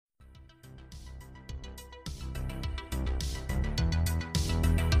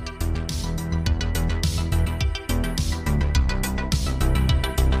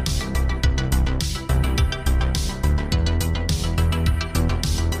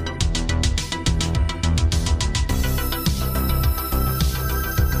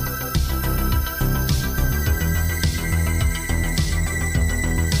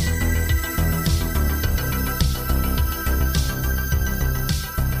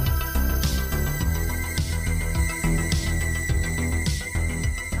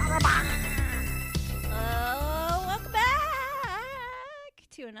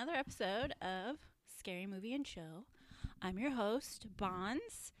episode of Scary Movie and Chill. I'm your host,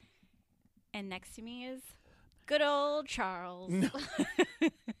 Bonds, and next to me is good old Charles. No.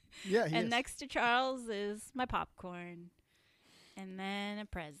 Yeah, he and is. next to Charles is my popcorn, and then a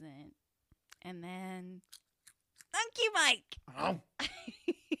present, and then Monkey Mike. Oh.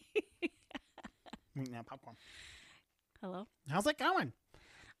 Now popcorn. Hello. How's it going?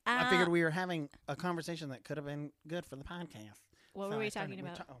 I figured we were having a conversation that could have been good for the podcast. What So were I we started- talking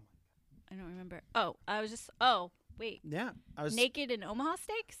about? oh. I don't remember. Oh, I was just. Oh, wait. Yeah, I was. Naked in Omaha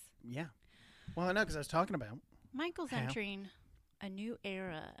Steaks? Yeah. Well, I know because I was talking about. Michael's How? entering a new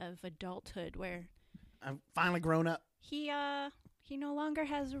era of adulthood where I've finally grown up. he no longer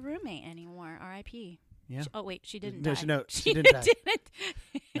has a roommate anymore. R.I.P. Yeah. Oh wait, she didn't No, die. she didn't die.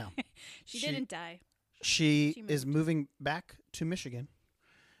 No. she She- didn't die. She She is moved. moving back to Michigan,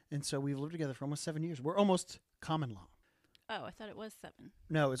 and so we've lived together for almost 7 years. We're almost common law. Oh, I thought it was 7.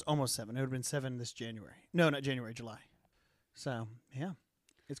 No, it's almost 7. It would have been 7 this January. No, not January, July. So yeah,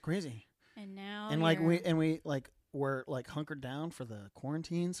 it's crazy. And now And like you're we were like hunkered down for the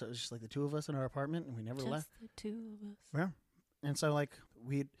quarantine, so it was just like the two of us in our apartment, and we never just left. the two of us. Yeah, and so like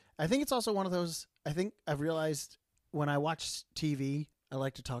I think it's also one of those. I think I've realized when I watch TV, I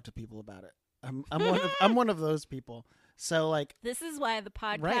like to talk to people about it. I'm one of those people. So like, This is why the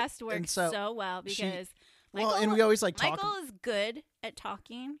podcast Right, and works so so well she- because well, and we always like talk. Michael is good at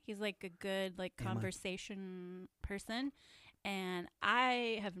talking. He's like a good Am I? conversation person. And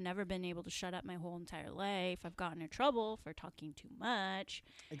I have never been able to shut up my whole entire life. I've gotten in trouble for talking too much.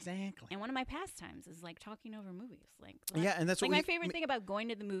 Exactly. And one of my pastimes is like talking over movies. Like Yeah, and that's like what my favorite thing about going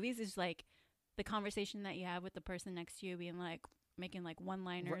to the movies is like the conversation that you have with the person next to you being like making like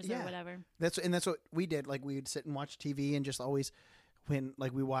one-liners yeah. or whatever. That's what we did. Like we would sit and watch TV and just always when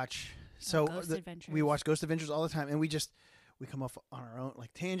like we watch. So Ghost Adventures. we watch Ghost Adventures all the time, and we come off on our own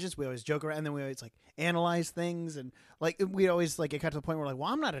like tangents. We always joke around, and then we always like analyze things, and like we always like it got to the point where like, well,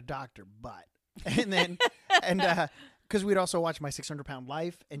 I'm not a doctor, but and then because we'd also watch My 600-Pound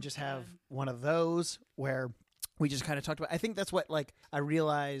Life and just have one of those where we just kind of talked about. I think that's what like I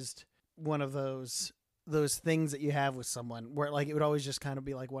realized one of those things that you have with someone where like it would always just kind of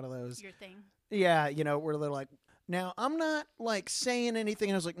be like one of those. Your thing. Yeah, where they're like, now I'm not like saying anything,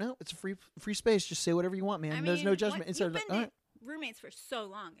 and I was like, no, it's a free space. Just say whatever you want, man. There's no judgment. And so You've like, been all right. roommates for so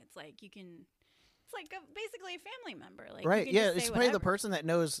long. It's like you can. It's like basically a family member. Like Right? You can Yeah, just it's say probably the whatever. person that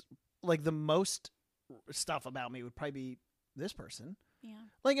knows like the most stuff about me would probably be this person. Yeah.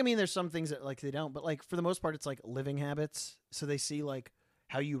 Like, I mean, there's some things that like they don't, but like for the most part, it's like living habits. So they see like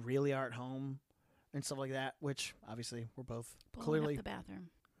how you really are at home and stuff like that. Which obviously we're both Blowing clearly, up the bathroom.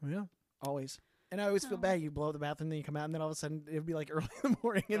 yeah, always. And I always feel Oh. bad. You blow up the bathroom, then you come out, and then all of a sudden it'd be like early in the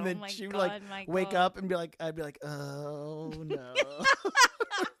morning, and Oh then my she would God, like Michael. wake up and be like, I'd be like, oh no.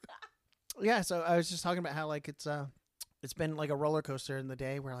 Yeah, so I was just talking about how like it's been like a roller coaster in the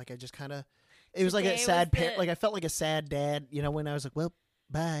day where like I just kind of it was like Today a was sad the- like I felt like a sad dad, when I was like, well,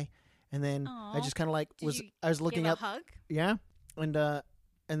 bye, and then I Aw. just kind of like Did was you I was looking Give up, a hug. yeah, and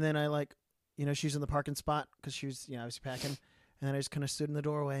then I like she's in the parking spot because she was obviously packing, and then I just kind of stood in the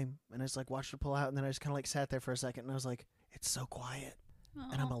doorway and I just like watched her pull out, and then I just kind of like sat there for a second and I was like, it's so quiet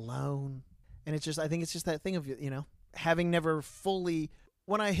and I'm Aw. alone. And it's just, I think it's just that thing of, having never fully,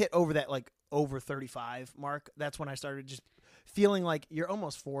 when I hit over that like over 35 mark, that's when I started just feeling like you're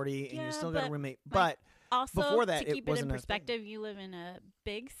almost 40 and Yeah, you still got a but, roommate. like, But Also, before that, to it keep it in wasn't a thing. perspective, you live in a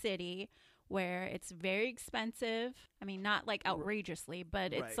big city where it's very expensive. I mean, not like outrageously,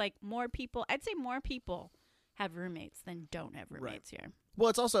 but it's Right. like more people. I'd say more people have roommates than don't have roommates here. well,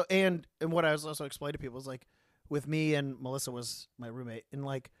 it's also, and what I was also explaining to people is like with me and Melissa was my roommate, and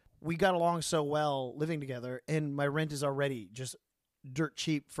like we got along so well living together, and my rent is already just dirt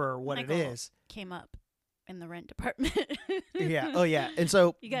cheap for what Michael. it is. Came up in the rent department. Yeah. Oh, yeah. And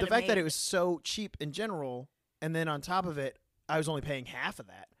so You got the it fact that made. it was so cheap in general, and then on top of it, I was only paying half of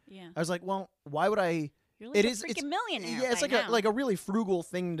that. Yeah, I was like, well, why would I? you're like It a is- freaking it's- millionaire. Yeah, it's by like now. a really frugal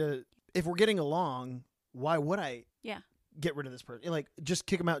thing to. If we're getting along, why would I? Yeah. Get rid of this person. Like, just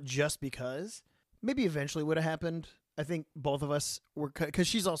kick him out just because. Maybe eventually would have happened. I think both of us were because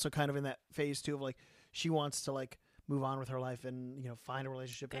she's also kind of in that phase too of like she wants to like move on with her life and find a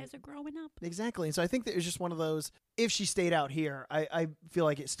relationship. You And guys are growing up. exactly. And so I think that it was just one of those. If she stayed out here, I feel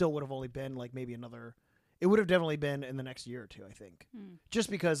like it still would have only been like maybe another. It would have definitely been in the next year or two. I think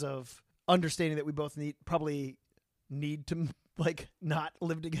just because of understanding that we both probably need to like not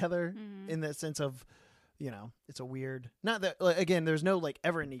live together Mhm. in the sense of it's a weird, not that like, again there's no like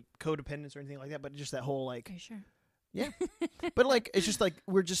ever any codependence or anything like that, but just that whole like Are you sure? Yeah. But like it's just like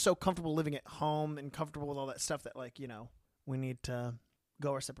we're just so comfortable living at home and comfortable with all that stuff that like we need to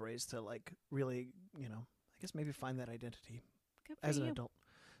go our separate ways to like really, I guess maybe find that identity Good for as an you. adult.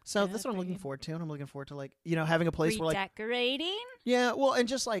 So Good that's what I'm for looking you. forward to, and I'm looking forward to like having a place where like Redecorating. and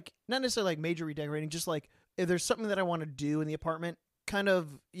just like not necessarily like major redecorating, just like if there's something that I want to do in the apartment, kind of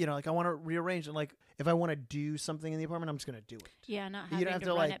like I want to rearrange and like if I want to do something in the apartment, I'm just gonna do it. Yeah, not having You don't have to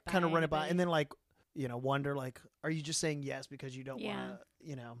run like it by kind of run it by, anybody. and then like wonder like, are you just saying yes because you don't Yeah. want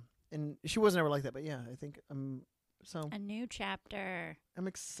to, And she wasn't ever like that, but yeah, I think so A new chapter. I'm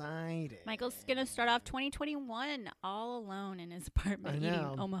excited. Michael's gonna start off 2021 all alone in his apartment I eating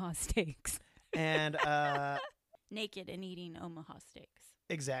know. Omaha steaks, And naked and eating Omaha steaks.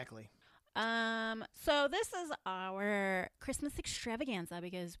 exactly. So this is our Christmas extravaganza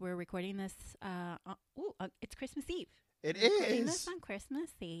because we're recording this. It's Christmas Eve. It We're recording is. this on Christmas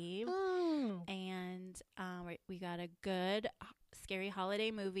Eve, Oh. and we got a good scary holiday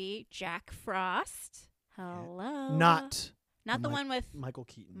movie, Jack Frost. Hello. Not the Mi- one with Michael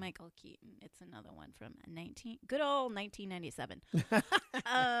Keaton. Michael Keaton. It's another one from good old 1997.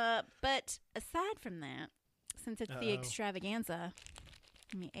 But aside from that, since it's the Uh-oh. extravaganza,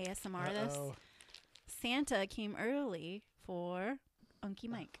 let me ASMR this. Uh-oh. Santa came early for Unky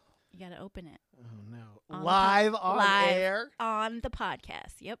Mike. You got to open it Oh no! On the Live on live. air. on the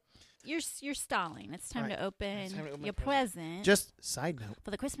podcast. Yep. You're stalling. It's time Right. to open It's time to open my your present. present Just side note,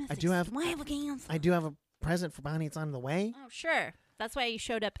 for the Christmas I do have- extravaganza. I do have a present for Bonnie. It's on the way, Oh, sure. That's why you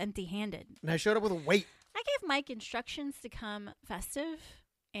showed up empty-handed. and I showed up with a weight. I gave Mike instructions to come festive,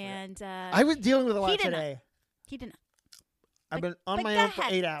 and I was dealing with a lot didn't. today. he didn't. I've been on But my go own for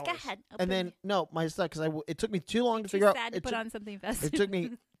ahead. 8 hours. Go ahead. And then my stuff because it took me too long to Too figure out. sad to put on something festive. It took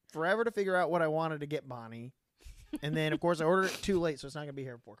me forever to figure out what I wanted to get Bonnie, and then of course I ordered it too late, so it's not gonna be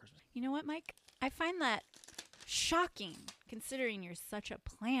here before Christmas. You know what, Mike? I find that shocking, considering you're such a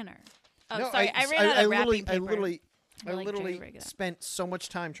planner. Oh, No, sorry. I ran out of wrapping paper. I literally We're like literally jerry-rigged up. spent so much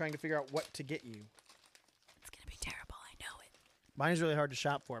time trying to figure out what to get you. It's gonna be terrible. I know it. Mine's really hard to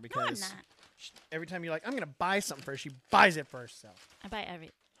shop for No, I'm because not. every time you're like, I'm gonna buy something first, she buys it first. So I buy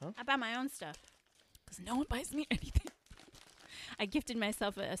everything. Huh? I buy my own stuff because no one buys me anything. I gifted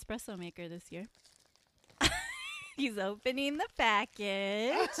myself an espresso maker this year. He's opening the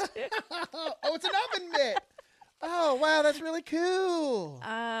package. oh, it's an oven mitt. Oh wow, that's really cool.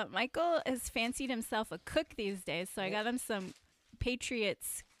 Michael has fancied himself a cook these days, so I got him some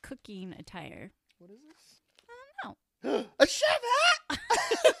Patriots cooking attire. What is this? I don't know. A chef hat.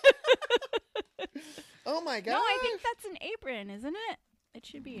 Oh my god. No, I think that's an apron, isn't it? It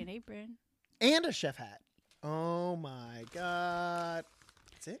should be an apron. and a chef hat. Oh my god.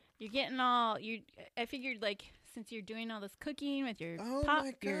 That's it? You're getting all I figured like since you're doing all this cooking with your Oh pot,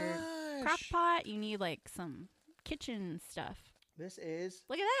 my your crock gosh. pot, you need like some kitchen stuff. This is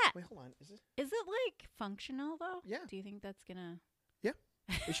Look at that. wait, hold on. Is this Is it like functional though? Yeah. Do you think that's gonna?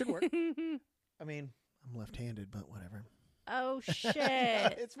 it should work. I mean, I'm left-handed, but whatever. Oh shit!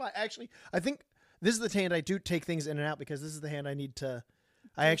 It's fine. Actually, I think this is the hand I do take things in and out because this is the hand I need to.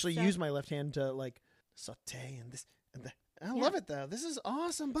 I actually stuff. use my left hand to like saute and this and that. I Yeah. love it though. This is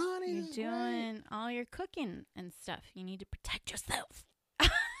awesome, Bonnie. You're This is great. doing all your cooking and stuff. You need to protect yourself.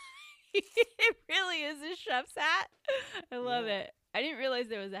 It really is a chef's hat. I love Yeah. it. I didn't realize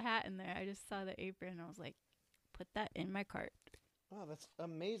there was a hat in there. I just saw the apron and I was like, put that in my cart. Wow, that's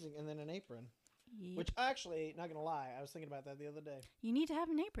amazing. And then an apron, Yep. which actually, not gonna lie, I was thinking about that the other day. You need to have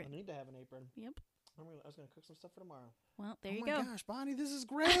an I apron. need to have an apron. Yep. I was gonna cook some stuff for tomorrow. Well, there oh you my go. gosh, Bonnie, this is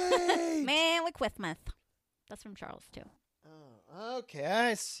great. Man with Quithmouth. That's from Charles too. Oh, okay,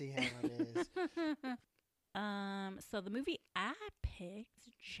 I see how it is. So the movie I picked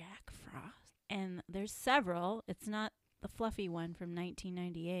is Jack Frost, and there's several. It's not the fluffy one from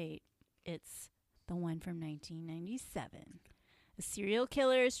 1998. It's the one from 1997. A serial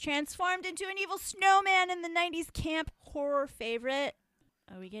killer is transformed into an evil snowman in the 90s camp horror favorite.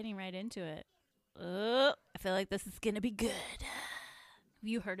 Are we getting right into it? Oh, I feel like this is gonna be good. Have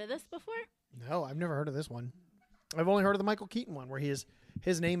you heard of this before? No, I've never heard of this one. I've only heard of the Michael Keaton one, where his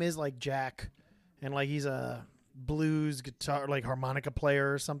name is like Jack, and like he's a blues guitar, like harmonica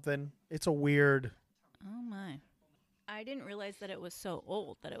player or something. It's a weird. Oh my! I didn't realize that it was so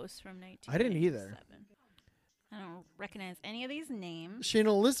old. That it was from 1997. I didn't either. I don't recognize any of these names. Shane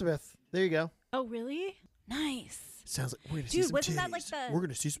Elizabeth. There you go. Oh really? Nice. Sounds like we're gonna see Dude, some wasn't that like titties. the- We're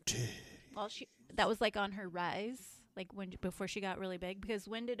gonna see some titties. Well, that was like on her rise, like before she got really big. Because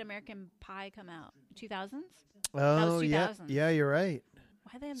when did American Pie come out? 2000s. Oh was yeah, 2000s. yeah, you're right.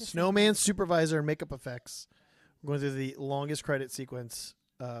 Why they have the same Snowman name? supervisor and makeup effects. We're going through the longest credit sequence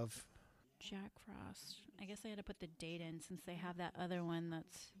of Jack Frost. I guess I had to put the date in since they have that other one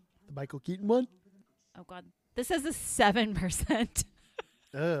that's. the Michael Keaton one. Oh God, this is a 7%.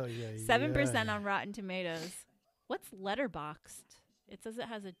 Oh yeah. 7% on Rotten Tomatoes. What's Letterboxd? It says it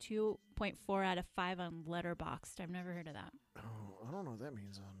has a 2.4 out of 5 on Letterboxd. I've never heard of that. Oh, I don't know what that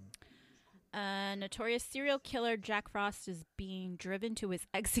means. Notorious serial killer Jack Frost is being driven to his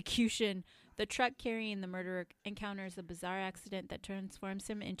execution. The truck carrying the murderer encounters a bizarre accident that transforms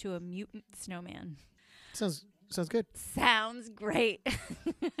him into a mutant snowman. Sounds good. Sounds great.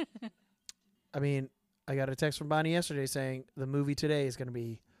 I mean, I got a text from Bonnie yesterday saying the movie today is going to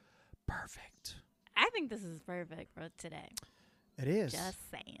be perfect. I think this is perfect for today. It is.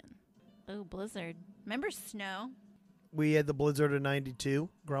 Just saying. Oh, blizzard. Remember snow? We had the blizzard of 92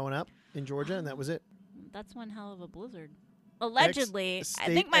 growing up in Georgia, and that was it. That's one hell of a blizzard. Allegedly, I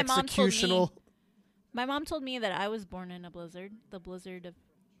State think my mom told me. executional My mom told me that I was born in a blizzard. The blizzard of.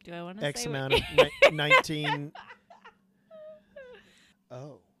 Do I want to X say amount what? of 19.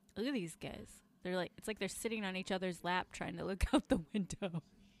 Oh. Look at these guys. They're like, it's like they're sitting on each other's lap trying to look out the window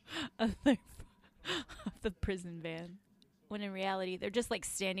of the prison van. When in reality, they're just like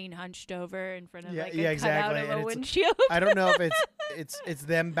standing hunched over in front of like a cutout of a windshield. I don't know if it's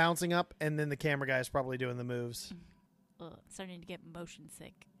them bouncing up and then the camera guy is probably doing the moves. Ugh, starting to get motion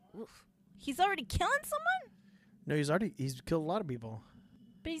sick. Oof. He's already killing someone? No, he's killed a lot of people.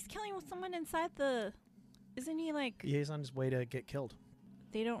 But he's killing someone inside the... Isn't he like... Yeah, he's on his way to get killed.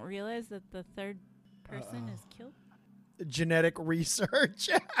 They don't realize that the third person is killed? Genetic research.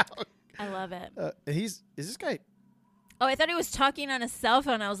 I love it. Is this guy... Oh, I thought he was talking on a cell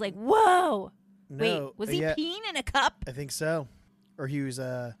phone. I was like, whoa. No, Wait, was he peeing in a cup? I think so. Or he was...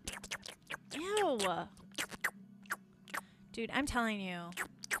 Ew. Dude, I'm telling you.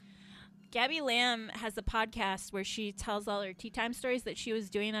 Gabby Lamb has a podcast where she tells all her tea time stories that she was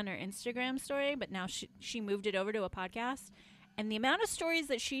doing on her Instagram story, but now she moved it over to a podcast. And the amount of stories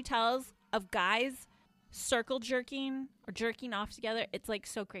that she tells of guys circle jerking or jerking off together, it's like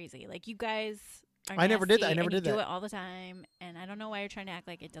so crazy. Like you guys are I never did that. I nasty never and you did that. do it all the time. And I don't know why you're trying to act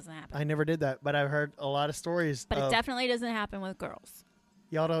like it doesn't happen. I never did that, but I've heard a lot of stories. But it definitely doesn't happen with girls.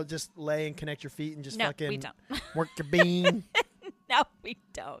 Y'all don't just lay and connect your feet and just No, fucking we don't. work your bean. No, we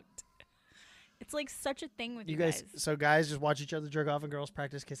don't. It's like such a thing with you guys. So guys just watch each other jerk off and girls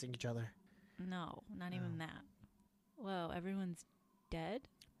practice kissing each other. No, not even that. Whoa, everyone's dead?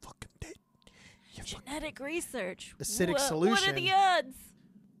 Fucking dead. Genetic research. Acidic What are solution. the odds?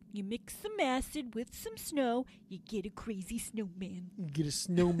 You mix some acid with some snow, you get a crazy snowman. You get a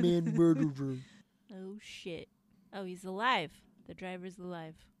snowman murderer. Oh, shit. Oh, he's alive. The driver's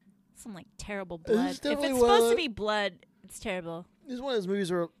alive. Some, like, terrible blood. If it's definitely supposed to be blood, it's terrible. This is one of those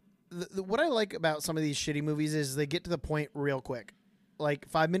movies where what I like about some of these shitty movies is they get to the point real quick. Like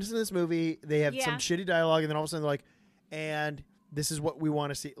 5 minutes in this movie, they have some shitty dialogue, and then all of a sudden they're like, and this is what we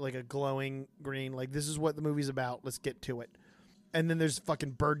want to see, like a glowing green, like this is what the movie's about. Let's get to it. And then there's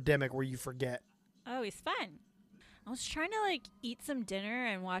fucking Birdemic where you forget. Oh, he's fun. I was trying to like eat some dinner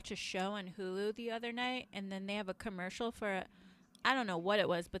and watch a show on Hulu the other night, and then they have a commercial for, I don't know what it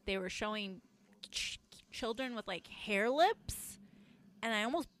was, but they were showing children with like hair lips, and I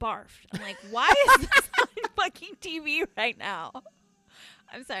almost barfed. I'm like, why is this on fucking TV right now?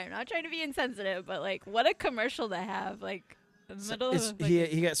 I'm sorry, I'm not trying to be insensitive, but like, what a commercial to have, like, in the middle of like,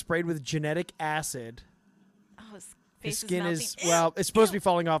 he got sprayed with genetic acid. oh, his face His skin is melting. well, it's supposed to be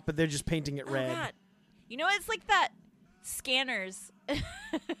falling off, but they're just painting it Oh, red. God. You know, it's like that Scanners.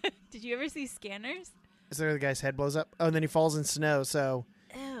 Did you ever see Scanners? So the guy's head blows up. Oh, and then he falls in snow. So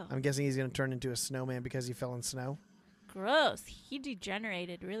Ew. I'm guessing he's going to turn into a snowman because he fell in snow. Gross. He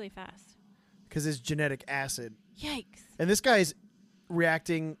degenerated really fast. Because his genetic acid. Yikes. And this guy's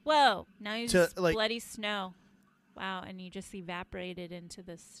reacting. Whoa. Now he's To, just like- bloody snow. Wow. And he just evaporated into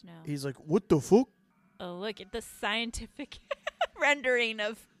the snow. He's like, what the fuck? Oh, look at the scientific rendering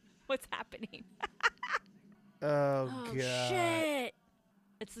of what's happening. Oh, Oh, God. shit.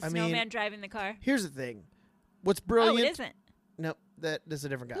 It's the I mean, snowman driving the car. Here's the thing. What's Oh, brilliant. it isn't. No, that's a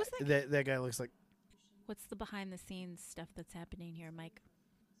different guy. Who's that That guy looks like. What's the behind the scenes stuff that's happening here, Mike?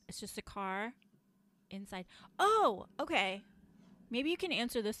 It's just a car inside. Oh, okay. Maybe you can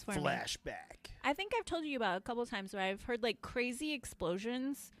answer this for me. Flashback. I think I've told you about a couple times where I've heard like crazy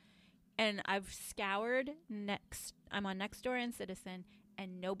explosions, and I've scoured I'm on Nextdoor and Citizen,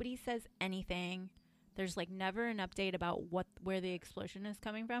 and nobody says anything. There's like never an update about where the explosion is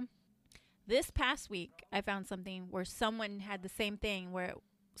coming from. This past week, I found something where someone had the same thing where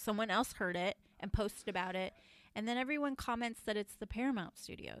someone else heard it and posted about it, and then everyone comments that it's the Paramount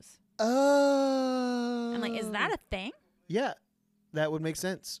Studios. Oh. I'm like, is that a thing? Yeah, that would make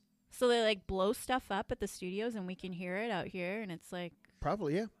sense. So they like blow stuff up at the studios and we can hear it out here, and it's like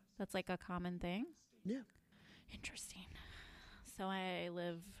Probably, yeah. that's like a common thing. Yeah. Interesting. So I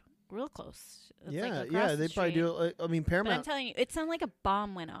live real close. It's Yeah, like across yeah, the they probably street. do. I mean, But I'm Paramount. telling you, it sounded like a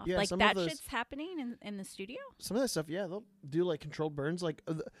bomb went off. Yeah, Like some of that those- shit's happening in the studio. Some of that stuff, yeah, they'll do like controlled burns. Like,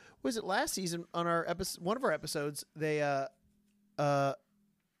 was it last season on our episode? One of our episodes, they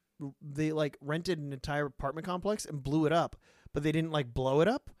like rented an entire apartment complex and blew it up, but they didn't like blow it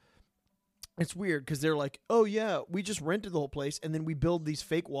up. It's weird because they're like, oh yeah, we just rented the whole place and then we build these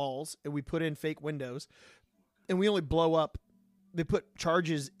fake walls and we put in fake windows, and we only blow up. They put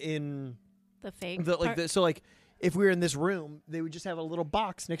charges in The fake. so like if we were in this room, they would just have a little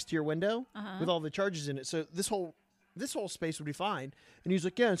box next to your window with all the charges in it. So this whole space would be fine. And he was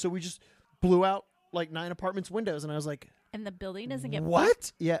like, yeah. And so we just blew out like 9 apartments' windows, and I was like, and the building doesn't get what?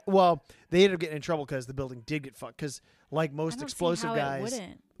 fucked? Yeah. Well, they ended up getting in trouble because the building did get fucked. Because like I most don't explosive see how guys, It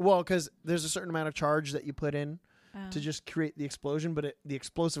wouldn't. well, because there's a certain amount of charge that you put in to Oh. just create the explosion, but the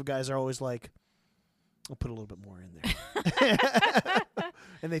explosive guys are always like, I'll put a little bit more in there.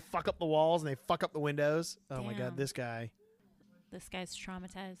 And they fuck up the walls and they fuck up the windows. Oh my Damn. God, this guy. This guy's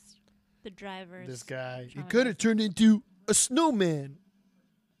traumatized. The driver's. This guy. He traumatized. could have turned into a snowman.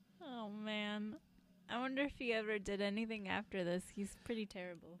 Oh man, I wonder if he ever did anything after this. He's pretty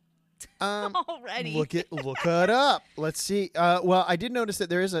terrible already. Look it up. Let's see. Well, I did notice that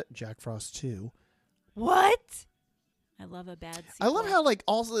there is a Jack Frost 2. What? I love a bad sequel. I love how like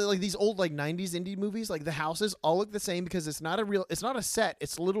also like these old like 90s indie movies, like the houses all look the same because it's not a set.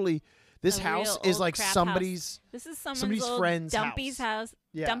 It's literally this A house real is old like crap somebody's This is someone's somebody's old friend's Dumpy's house.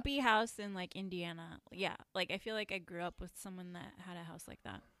 Yeah. Dumpy house in like Indiana. Yeah, like I feel like I grew up with someone that had a house like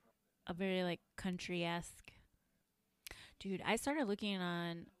that. A very like country-esque. Dude, I started looking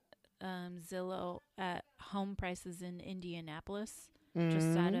on Zillow at home prices in Indianapolis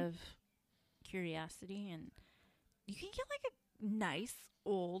just out Mhm. of curiosity, and you can get like a nice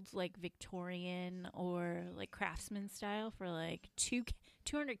old like Victorian or like craftsman style for like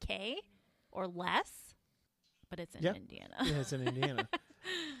 200K or less, but it's in Yep. Indiana. Yeah, it's in Indiana.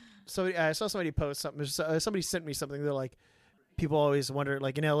 So I saw somebody post something. Somebody sent me something. They're like, people always wonder,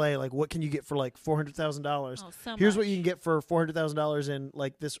 like in LA, like what can you get for like $400,000? Oh, so Here's much. what you can get for $400,000 in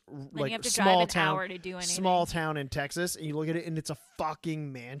like this Then like you have to small drive an town, hour to do anything. small town in Texas, and you look at it, and it's a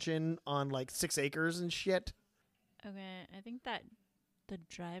fucking mansion on like 6 acres and shit. Okay, I think that the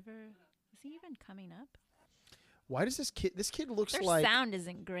driver is he even coming up? Why does this kid looks Their like sound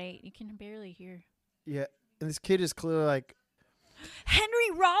isn't great. You can barely hear. yeah, and this kid is clearly like,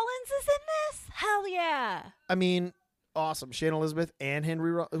 Henry Rollins is in this? Hell yeah. I mean, awesome. Shane Elizabeth and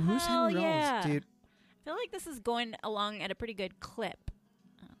Henry Rollins. Who's Hell Henry yeah. Rollins, dude? I feel like this is going along at a pretty good clip.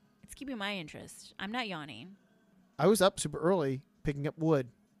 It's keeping my interest. I'm not yawning. I was up super early picking up wood.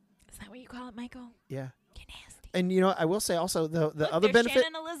 Is that what you call it, Michael? Yeah. Get nasty. And you know, I will say also the Look, other there's benefit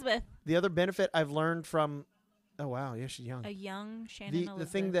Shannon Elizabeth. the other benefit I've learned from oh wow, yeah, she's young. A young Shannon The Elizabeth.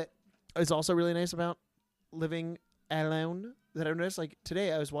 thing that is also really nice about living alone that I noticed, like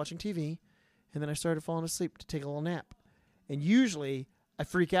today I was watching TV and then I started falling asleep to take a little nap. And usually I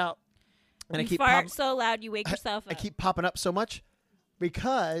freak out and you I keep fart so loud you wake I- yourself I up. keep popping up so much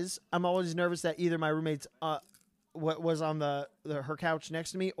because I'm always nervous that either my roommate's what was on her couch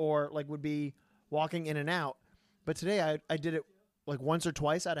next to me or like would be walking in and out. But today I did it like once or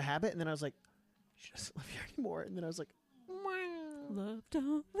twice out of habit, and then I was like, she doesn't live here anymore. And then I was like, Love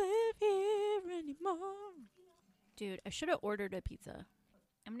don't live here anymore. Dude, I should have ordered a pizza.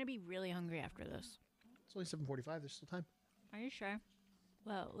 I'm gonna be really hungry after this. it's only 7:45. There's still time. Are you sure?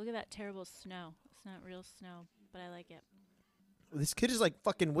 Wow, look at that terrible snow. It's not real snow, but I like it. This kid is like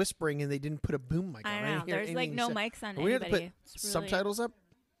fucking whispering, and they didn't put a boom mic on. I didn't know. hear There's like anything no he said. mics on Are we gonna anybody. put It's really- subtitles up?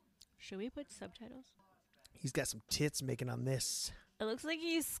 Should we put subtitles? He's got some tits making on this. It looks like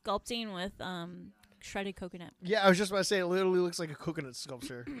he's sculpting with shredded coconut. Yeah, I was just about to say, it literally looks like a coconut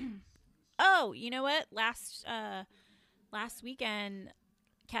sculpture. Oh, you know what? Last weekend,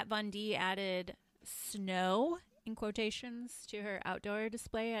 Kat Von D added snow in quotations to her outdoor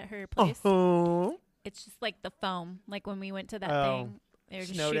display at her place. Oh, It's just like the foam. Like when we went to that Oh, thing, they were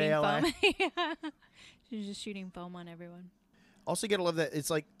just Snow shooting Day, LA. foam. Yeah. She was just shooting foam on everyone. Also, you gotta love that it's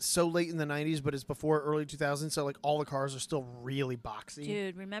like so late in the 90s, but it's before early 2000s, so like all the cars are still really boxy.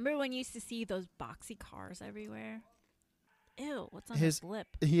 Dude, remember when you used to see those boxy cars everywhere? Ew, what's on His- his lip?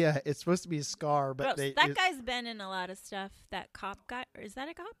 Yeah, it's supposed to be a scar, but Gross. That guy's been in a lot of stuff. That cop guy, or is that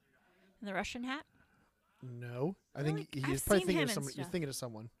a cop? In the Russian hat? no. I Really? think I've he's probably seen thinking him of in someone. You're stuff. thinking of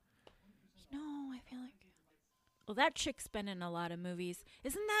someone. No, I feel like. Well, that chick's been in a lot of movies.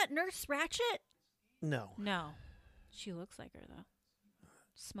 Isn't that Nurse Ratchet? No. No, she looks like her though.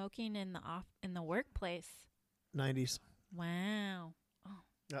 Smoking in the workplace. 90s. Wow.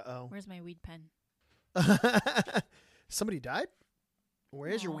 Oh, Uh where's my weed pen? oh. Somebody died?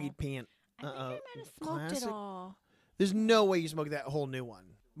 Where's your Aw. weed pant? I think I might have smoked Classic. it all. There's no way you smoke that whole new one.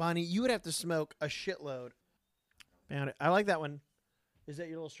 Bonnie, you would have to smoke a shitload. Found it. I like that one. Is that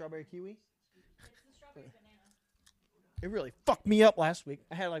your little strawberry kiwi? It's the strawberry banana. It really fucked me up last week.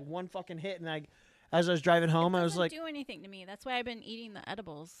 I had like one fucking hit, and as I was driving home, I was like, do anything to me. That's why I've been eating the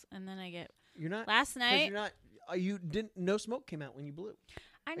edibles, and then I get "You're not." last 'cause night. You're not. You didn't. No smoke came out when you blew.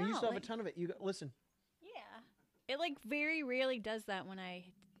 I know. And you still have like, a ton of it. You got, listen. yeah, it like very rarely does that when I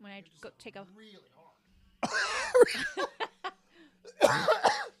go take a. Really hard.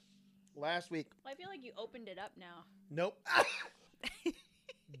 Last week. Well, I feel like you opened it up now. Nope.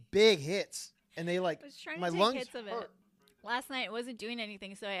 Big hits, and they like I was trying my to take lungs hits of it. hurt. Last night it wasn't doing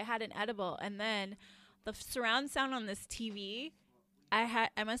anything, so I had an edible, and then the surround sound on this TV. I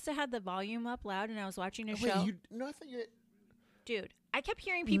must have had the volume up loud, and I was watching a show. I thought you. Dude, I kept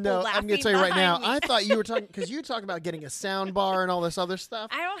hearing people No, laughing I'm gonna tell you right now. behind me. I thought you were talking because you talk about getting a sound bar and all this other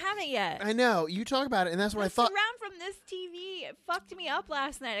stuff. I don't have it yet. I know you talk about it, and that's what The I thought. surround from this TV, it fucked me up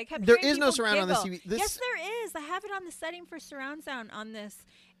last night. I kept There hearing is no people surround on this giggle. TV. This- Yes, there is. I have it on the setting for surround sound on this,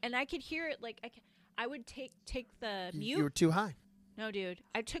 and I could hear it. Like I would take the mute. You were too high. No, dude.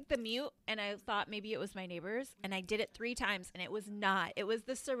 I took the mute, and I thought maybe it was my neighbors, and I did it 3 times, and it was not. It was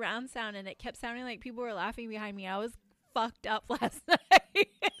the surround sound, and it kept sounding like people were laughing behind me. I was fucked up last night.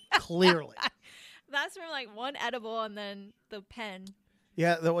 Clearly. That's from like one edible and then the pen.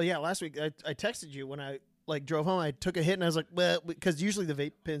 Yeah. Well, yeah. Last week I texted you when I like drove home. I took a hit, and I was like, well, because usually the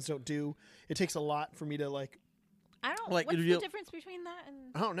vape pens don't do. It takes a lot for me to like. I don't. Like, What's it'll the do- difference between that and?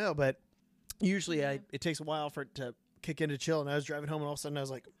 I don't know, but usually Yeah. it takes a while for it to kick into chill. And I was driving home, and all of a sudden I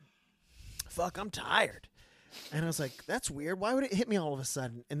was like, "Fuck, I'm tired." And I was like, "That's weird. Why would it hit me all of a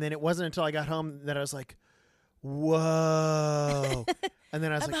sudden?" And then it wasn't until I got home that I was like, "Whoa!" And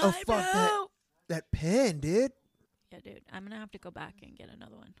then I was I'm like, "Oh high, fuck bro. that pen, dude. Yeah, dude. I'm gonna have to go back and get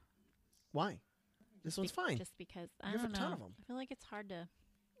another one. Why? This one's fine. Just because I You have a don't ton know. of 'em. I feel like it's hard to.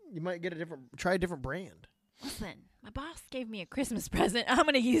 You might get try a different brand." Listen, my boss gave me a Christmas present. I'm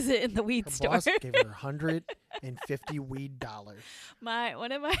gonna use it in the weed Her store. boss gave her $150 weed dollars.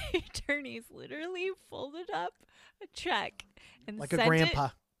 One of my attorneys literally folded up a check and Like a sent grandpa.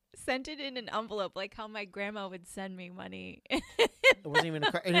 sent it in an envelope, like how my grandma would send me money. It wasn't even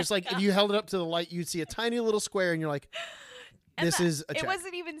and it's like if you held it up to the light, you'd see a tiny little square, and you're like, And this is a It check.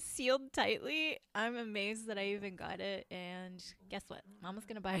 wasn't even sealed tightly. I'm amazed that I even got it. And guess what? Mama's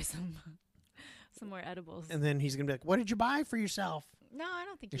gonna buy some more edibles. And then he's gonna be like, "What did you buy for yourself?" No, I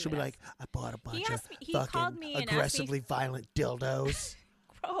don't think And he she'll be would like, "I bought a bunch He of asked me- he called fucking me and asked me- aggressively violent dildos." ask.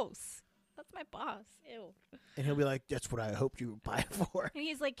 Gross. That's my boss. Ew. And he'll be like, "That's what I hoped you would buy it for." And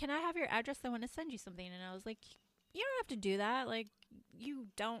he's like, "Can I have your address? I want to send you something." And I was like, "You don't have to do that. Like, you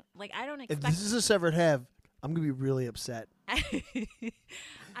don't. Like, I don't If expect. this is a severed head, I'm gonna be really upset.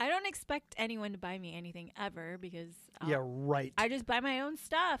 I don't expect anyone to buy me anything ever because Yeah, right. I just buy my own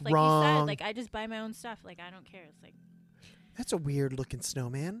stuff. Like you Wrong. said, like I just buy my own stuff. Like I don't care. It's like That's a weird looking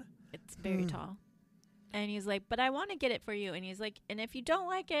snowman. it's very tall. And he's like, "But I want to get it for you." And he's like, "And if you don't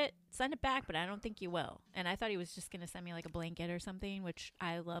like it, send it back, but I don't think you will." And I thought he was just going to send me like a blanket or something, which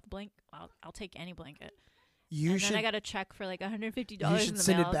I love I'll take any blanket. You And should. then I got a check for like $150 You in should the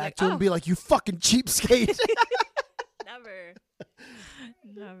send mail. it I was back like, to him "Oh, and be like, "You fucking cheapskate." never.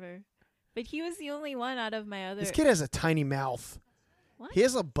 Never. But he was the only one out of my other This kid has a tiny mouth. What? He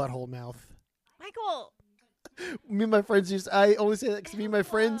has a butthole mouth. Michael. Me and my friends I only say that because me and my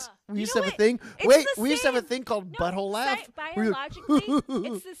friends, we You used to know have a what? thing. It's Wait, the we used to have a same. thing called No, butthole laugh. where you're like, biologically,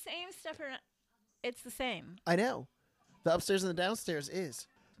 it's the same stuff. It's the same. I know. The upstairs and the downstairs is.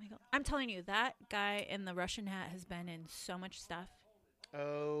 Michael, I'm telling you, that guy in the Russian hat has been in so much stuff.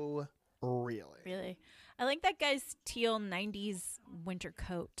 Oh, really? Really. I like that guy's teal 90s winter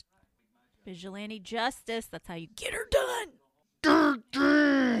coat. Vigilante justice. That's how you get her done.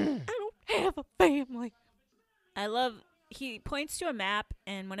 I don't have a family. I love, he points to a map,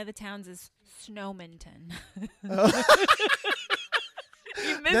 and one of the towns is Snowminton. Oh.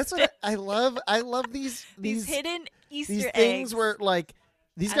 You missed That's it. what I love. I love these hidden Easter these eggs. things where like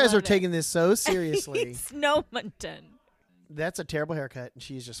these I guys are love it. taking this so seriously. Snowminton. That's a terrible haircut, and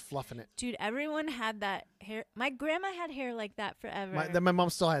she's just fluffing it. Dude, everyone had that hair. My grandma had hair like that forever. My mom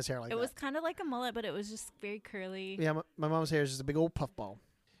still has hair like it that. was kind of like a mullet, but it was just very curly. Yeah, my mom's hair is just a big old puffball,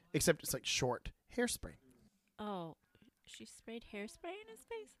 except it's like short hairspray. Oh, she sprayed hairspray in his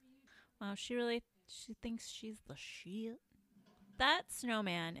face? Wow, she thinks she's the shit. That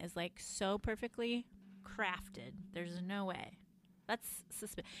snowman is like so perfectly crafted. There's no way. That's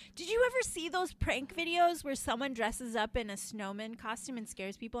suspicious. Did you ever see those prank videos where someone dresses up in a snowman costume and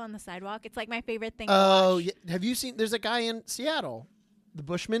scares people on the sidewalk? It's like my favorite thing. Oh, to watch. yeah. Have you seen? There's a guy in Seattle the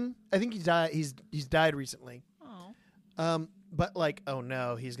Bushman. I think he died. He's died recently. Oh. But like, oh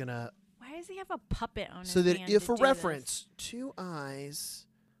no, he's gonna. Why does he have a puppet on his So that hand if to for do reference, 2 eyes.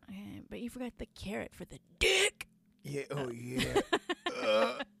 But you forgot the carrot for the dick. Yeah. Oh yeah.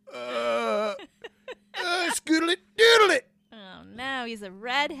 Scoodle it, doodle it. Oh no, he's a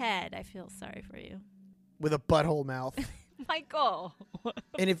redhead. I feel sorry for you, With a butthole mouth. Michael.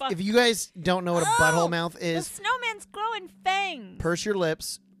 And if you guys don't know what a butthole mouth the is, snowman's growing fangs. purse your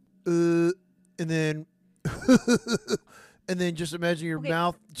lips, and then and then just imagine your Okay,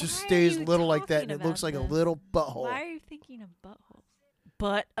 mouth just why are stays you little like that, and talking it looks about like a this? little butthole. Why are you thinking of buttholes?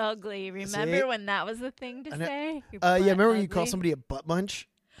 Butt ugly. Remember See? when that was the thing to I know- say? Your Yeah, butt remember when you call ugly? somebody a butt munch?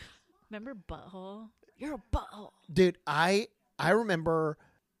 Remember butthole? You're a butthole. Dude, I remember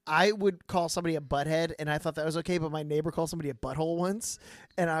I would call somebody a butthead, and I thought that was okay, but my neighbor called somebody a butthole once,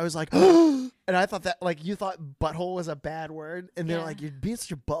 and I was like, and I thought that, like, you thought butthole was a bad word, and they're Yeah. like, you're being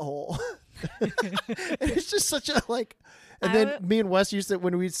such a butthole. And it's just such a, like, and I then would- me and Wes used to,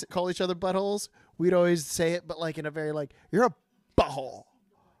 when we'd call each other buttholes, we'd always say it, but like in a very, like, you're a butthole.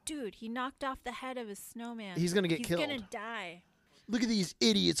 Dude, he knocked off the head of his snowman. He's gonna get He's killed. gonna die. Look at these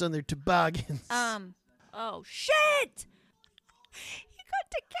idiots on their toboggans. Oh shit! He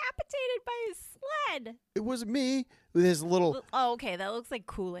got decapitated by his sled. It was me with his little, Oh, okay, that looks like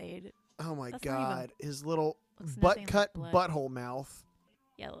Kool-Aid. oh my That's not even- God, his little looks butt nothing cut like butthole mouth.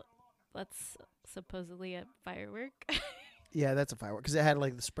 Yeah, that's supposedly a firework. Yeah, that's a firework because it had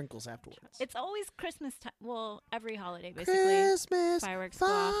like the sprinkles afterwards. It's always Christmas time. Well, every holiday basically. Christmas fireworks go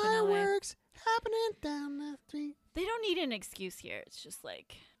off in LA. fireworks happening down the street. They don't need an excuse here. It's just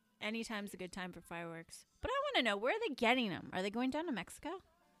like anytime's a good time for fireworks. But I want to know, where are they getting them? Are they going down to Mexico?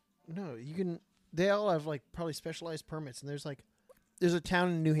 No, you can. They all have like probably specialized permits, and there's a town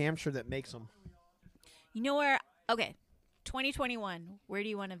in New Hampshire that makes them. You know where? Okay, 2021. Where do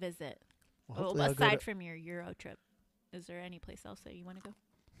you want to visit? Well, Well, hopefully I'll go aside to- from your Euro trip, is there any place else that you want to go?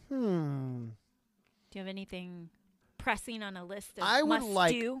 Hmm. Do you have anything pressing on a list of I would must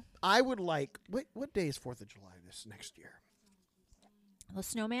like. do? I would like. What day is 4th of July this next year? The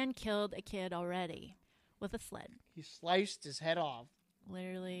snowman killed a kid already with a sled. He sliced his head off.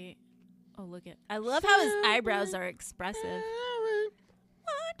 Literally. Oh, look at. I love how his eyebrows are expressive.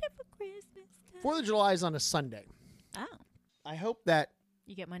 Wonderful Christmas time. 4th of July is on a Sunday. Oh, I hope that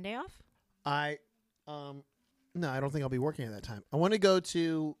you get Monday off? No, I don't think I'll be working at that time. I want to go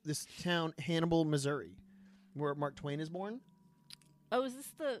to this town, Hannibal, Missouri, where Mark Twain is born. Oh, is this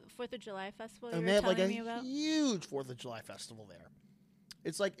the 4th of July festival you And were they have telling like a me about? huge 4th of July festival there.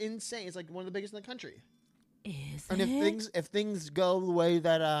 It's like insane. It's like one of the biggest in the country. Is And it? if things go the way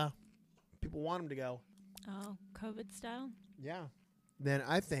that people want them to go, Oh, COVID style? yeah, then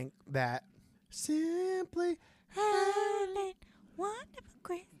I think that simply Hallelujah, wonderful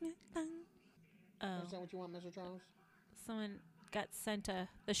Christmas time. Oh, Is that what you want, Mr. Charles? someone got sent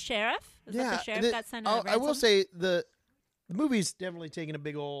the sheriff? Is Yeah, that the sheriff got sent a I will ransom? say the movie's definitely taking a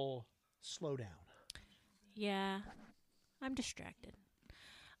big ol' slowdown. Yeah, I'm distracted.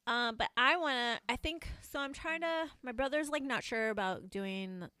 But I think, so I'm trying to, my brother's like not sure about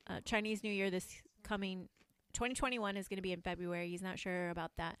doing Chinese New Year this coming, 2021 is going to be in February. He's not sure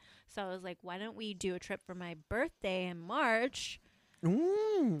about that. So I was like, why don't we do a trip for my birthday in March?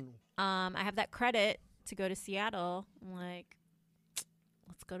 I have that credit to go to Seattle. I'm like,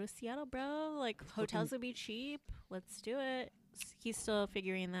 let's go to Seattle, bro. Like, hotels will be cheap. Let's do it. He's still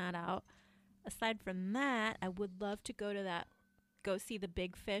figuring that out. Aside from that, I would love to go see the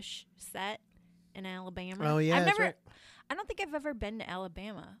Big Fish set in Alabama. Oh yeah, I've that's never, right. I don't think I've ever been to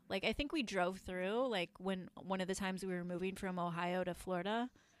Alabama. Like, I think we drove through, like, when one of the times we were moving from Ohio to Florida.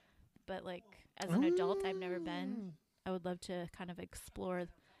 But, like, as an adult, I've never been. I would love to kind of explore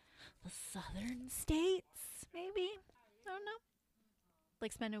the southern states, maybe. I don't know.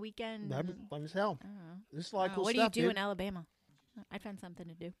 Like, spend a weekend. That'd be and- fun as hell. I don't know. This is a lot of cool what stuff. do you do dude. in Alabama? I'd find something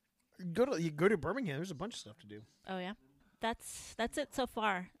to do. You go to Birmingham. There's a bunch of stuff to do. Oh yeah, that's it so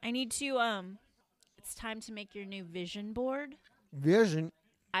far. I need to it's time to make your new vision board. Vision.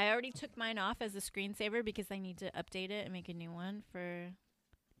 I already took mine off as a screensaver because I need to update it and make a new one for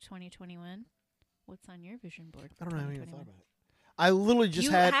 2021. What's on your vision board? For I don't know. I haven't even 2021? thought about it. I literally just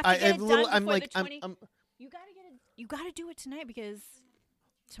You had. have to I get have it little. done I'm before like. the I'm, 20 I'm. You gotta get it. You gotta do it tonight because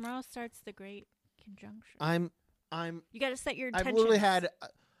tomorrow starts the Great Conjunction. I'm. You gotta set your I've intentions. literally had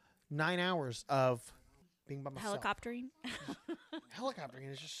 9 hours of being by myself. helicoptering. Helicoptering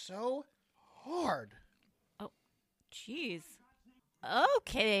is just so hard. Jeez.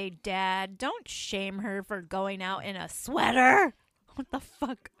 Okay, Dad. Don't shame her for going out in a sweater. What the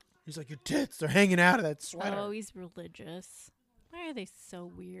fuck? He's like, your tits, they're hanging out of that sweater. Oh, he's religious. Why are they so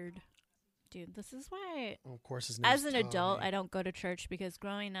weird? Dude, this is why, Well, of course, his name as an adult, I don't go to church because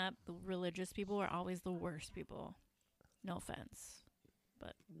growing up, the religious people were always the worst people. No offense.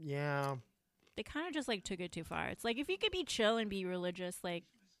 Yeah. They kind of just, like, took it too far. It's like, if you could be chill and be religious, like,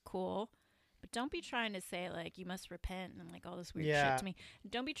 cool. But don't be trying to say, like, you must repent and, like, all this weird shit to me.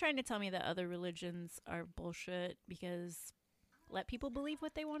 Don't be trying to tell me that other religions are bullshit because let people believe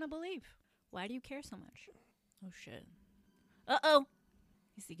what they want to believe. Why do you care so much? Oh, shit. Uh-oh.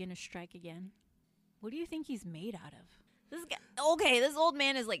 Is he going to strike again? What do you think he's made out of? This guy, okay, this old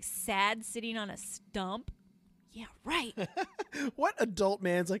man is, like, sad sitting on a stump. Yeah, right. What adult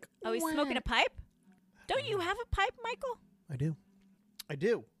man's like, Oh, he's smoking a pipe? Don't you have a pipe, Michael? I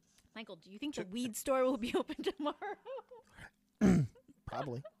do. Michael, do you think the weed store will be open tomorrow?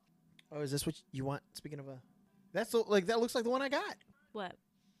 Probably. Oh, is this what you want? Speaking of that looks like the one I got. What?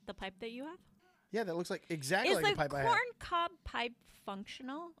 The pipe that you have? Yeah, that looks like exactly Is like the the pipe I have. corn cob pipe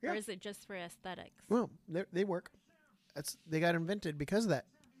functional? Yeah. Or is it just for aesthetics? Well, they work. They got invented because of that.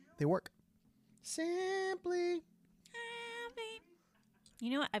 They work. Simply. You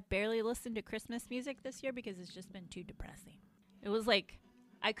know what? I've barely listened to Christmas music this year because it's just been too depressing. It was like,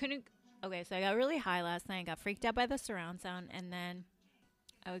 I couldn't. Okay, so I got really high last night. I got freaked out by the surround sound. And then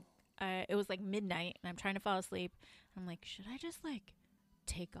it was like midnight and I'm trying to fall asleep. I'm like, should I just like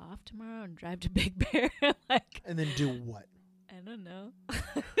take off tomorrow and drive to Big Bear? Like, And then do what? I don't know.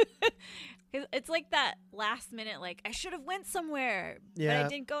 'Cause it's like that last minute, like, I should have went somewhere, but Yeah. I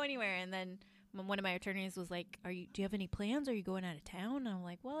didn't go anywhere. And then one of my attorneys was like, do you have any plans? Are you going out of town? And I'm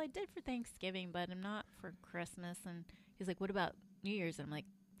like, well, I did for Thanksgiving, but I'm not for Christmas. And he's like, what about New Year's? And I'm like,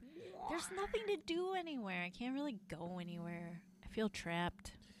 there's nothing to do anywhere. I can't really go anywhere. I feel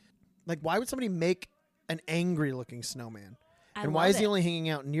trapped. Like, why would somebody make an angry-looking snowman? And why love is he it. only hanging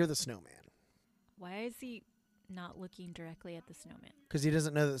out near the snowman? Why is he not looking directly at the snowman? Because he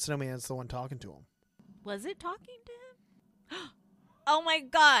doesn't know that the snowman is the one talking to him. Was it talking to him? Oh my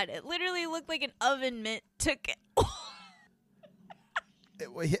god, it literally looked like an oven mitt took it.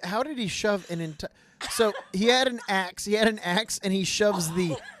 How did he shove an entire... So he had an axe, and he shoves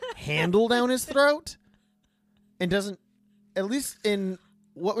the handle down his throat and doesn't... At least in...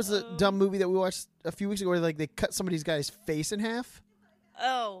 What was the dumb movie that we watched a few weeks ago where like they cut somebody's guy's face in half?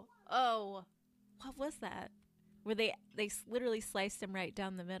 Oh. What was that? Where they literally sliced him right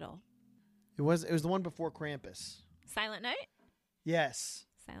down the middle. It was the one before Krampus. Silent Night? Yes.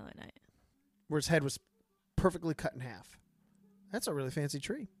 Silent Night. Where his head was perfectly cut in half. That's a really fancy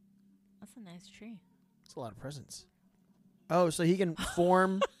tree. That's a nice tree. It's a lot of presents. Oh, so he can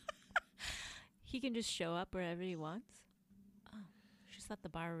form... He can just show up wherever he wants? Oh, she set the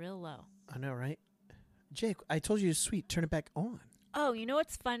bar real low. I know, right? Jake, I told you it's sweet. Turn it back on. Oh, you know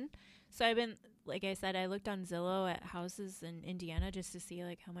what's fun? So I've been, like I said, I looked on Zillow at houses in Indiana just to see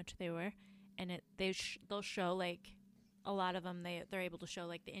like how much they were, and they'll show like a lot of them. They're able to show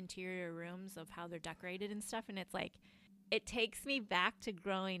like the interior rooms of how they're decorated and stuff, and it's like it takes me back to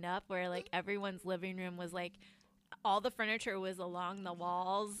growing up where like everyone's living room was like all the furniture was along the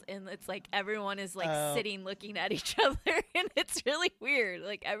walls, and it's like everyone is like sitting looking at each other, and it's really weird.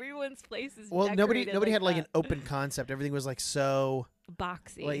 Like everyone's place is nobody like had like that. an open concept. Everything was like so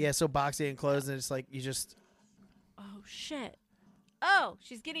boxy. like so boxy and closed, and it's like you just Oh shit! Oh,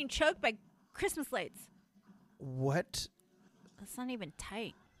 she's getting choked by Christmas lights. what? That's not even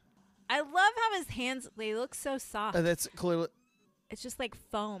tight. I love how his hands—they look so soft. That's clearly It's just like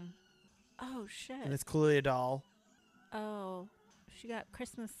foam. Oh shit! and it's clearly a doll. Oh, she got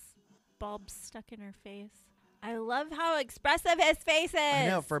Christmas bulbs stuck in her face. I love how expressive his face is. I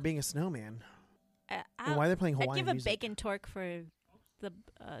know, for being a snowman. And why are they playing Hawaiian I'd give a music? bacon torque for the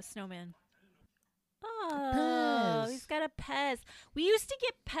snowman. Oh, Pez. he's got a Pez. We used to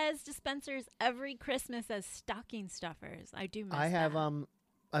get Pez dispensers every Christmas as stocking stuffers. I do miss I have that.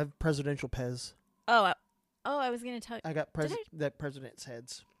 I have presidential Pez. Oh, I was gonna tell you. I got Did I? that president's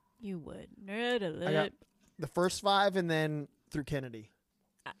heads. You would. I got the first 5 and then through Kennedy.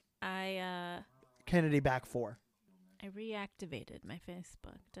 I Kennedy back 4. I reactivated my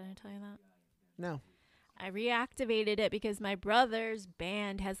Facebook. Did I tell you that? No. I reactivated it because my brother's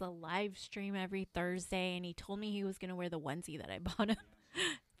band has a live stream every Thursday, and he told me he was going to wear the onesie that I bought him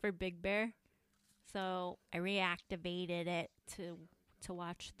for Big Bear. So I reactivated it to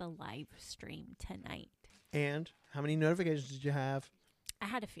watch the live stream tonight. And how many notifications did you have? I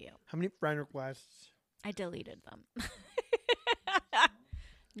had a few. How many friend requests? I deleted them.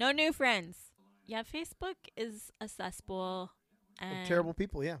 No new friends. Yeah, Facebook is a cesspool. And Terrible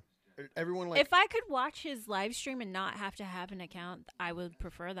people, yeah. Everyone like if I could watch his live stream and not have to have an account, I would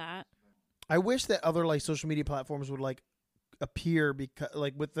prefer that. I wish that other like social media platforms would like appear because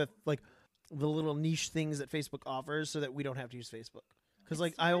like with the little niche things that Facebook offers, so that we don't have to use Facebook. Because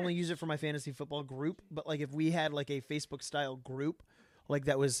like I only use it for my fantasy football group, but like if we had like a Facebook style group like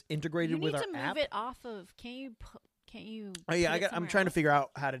that was integrated with our app, you need to move it off of. Can't you? Oh yeah, put it I'm somewhere trying to else? figure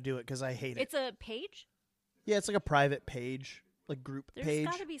out how to do it because I hate it. It's a page. Yeah, it's like a private page, like group There's page.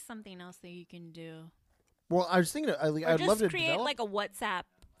 got to be something else that you can do. Well, I was thinking, Or I'd just love to create develop. like a WhatsApp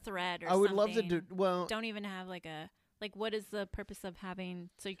thread or I would something. love to do. Well, Don't even have like a what is the purpose of having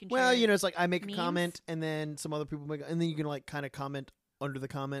so you can well, share it's like I make memes? a comment and then some other people make, and then you can like kind of comment under the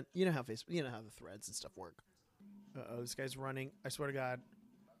comment. You know how Facebook, you know how the threads and stuff work. Oh, this guy's running. I swear to God,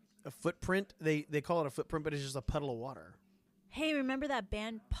 a footprint. They call it a footprint, but it's just a puddle of water. Hey, remember that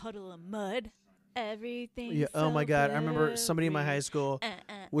band Puddle of Mud? Everything. Yeah. Oh my God, I remember somebody in my high school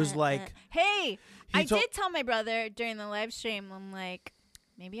was like, "Hey, I told- did tell my brother during the live stream. I'm like,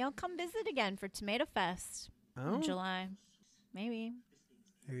 maybe I'll come visit again for Tomato Fest oh, in July. Maybe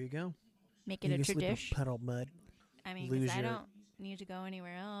there you go. make it You a can slip tradition. puddle of mud. I mean, lose 'cause I your- don't need to go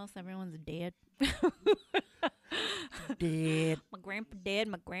anywhere else. Everyone's dead. Dead. My grandpa dead.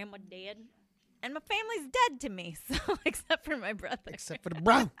 My grandma dead. And my family's dead to me, so except for my brother. Except for the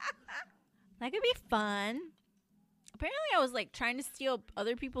bro. That could be fun. Apparently, I was like trying to steal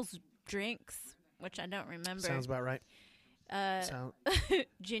other people's drinks, which I don't remember. Sounds about right. Sound.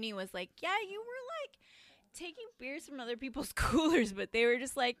 Ginny was like, "Yeah, you were like taking beers from other people's coolers, but they were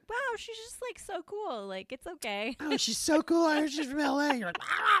just like, wow, she's just like so cool. Like it's okay." Oh, she's so cool. I heard she's from LA. You're like,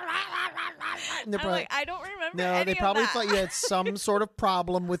 and they're I'm probably, like, I don't remember. no, any they of probably that. thought you had some sort of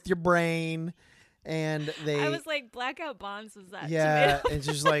problem with your brain, and they, I was like, Blackout Bonds was that? yeah, Tomato it's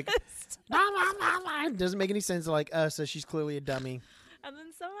just like, Fest. it doesn't make any sense. Like, so she's clearly a dummy. And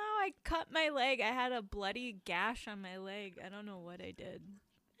then somehow I cut my leg. I had a bloody gash on my leg. I don't know what I did.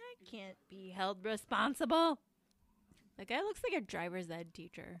 I can't be held responsible. The guy looks like a driver's ed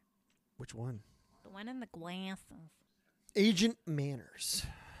teacher. Which one? The one in the glasses. Agent Manners.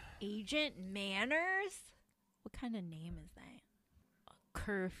 Agent Manners? What kind of name is that? A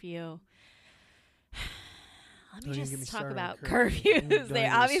curfew. Let me Don't even get me just talk started on about curfews. curfews. Don't They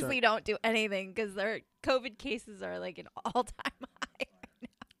even obviously start. don't do anything because their COVID cases are like an all-time high.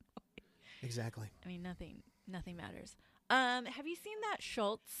 Exactly. I mean, nothing matters. Have you seen that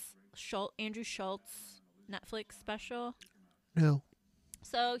Andrew Schultz Netflix special? No.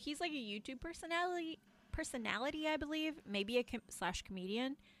 So he's like a YouTube personality, I believe, maybe a slash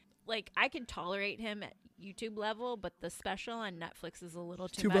comedian. Like I can tolerate him at YouTube level, but the special on Netflix is a little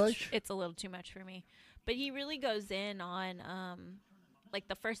too much. It's a little too much for me. But he really goes in on, like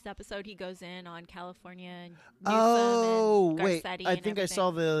the first episode, he goes in on California and Newsom and wait. Garcetti I and think I everything.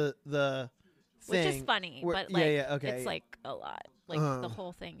 saw the thing. Which is funny, where- but like, yeah, okay, it's yeah. like a lot. Like Uh-huh. the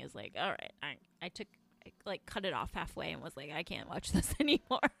whole thing is like, all right, I like cut it off halfway and was like, I can't watch this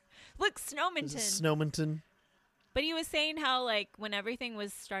anymore. Look, Is it Snowminton. Snowminton. But he was saying how like when everything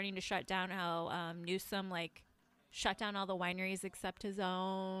was starting to shut down, how Newsom like shut down all the wineries except his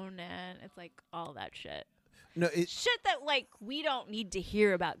own, and it's like all that shit. No, Shit that like we don't need to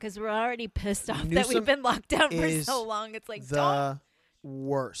hear about because we're already pissed off that Newsom we've been locked down for is so long. It's like the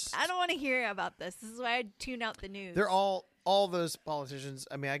worst. I don't want to hear about this. This is why I tune out the news. They're all those politicians.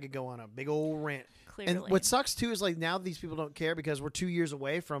 I mean, I could go on a big old rant. Clearly. And what sucks too is like now these people don't care because we're 2 years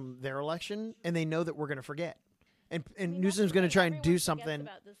away from their election, and they know that we're going to forget. And I mean, Newsom's that's going to the try thing. and do Everyone forgets something.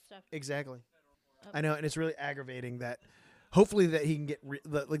 about this stuff. Exactly. Oh. I know, and it's really aggravating that. Hopefully, that he can get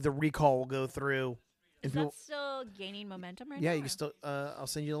the recall will go through. Is And people, that still gaining momentum right now? yeah, you or can still. I'll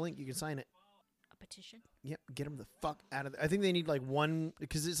send you the link. You can sign it. a petition. Yep, get them the fuck out of there. I think they need like one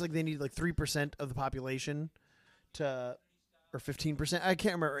because it's like they need like 3% of the population to, or 15%. I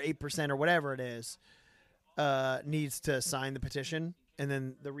can't remember, or 8% or whatever it is, needs to sign the petition, and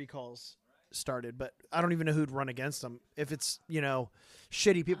then the recalls started. But I don't even know who'd run against them. If it's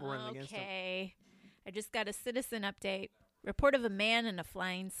shitty people running against them. Okay. I just got a citizen update. Report of a man in a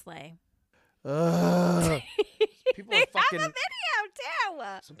flying sleigh. Ugh. People They are fucking. have a video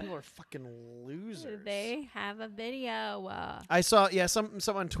too. Some people are fucking losers. They have a video. I saw, some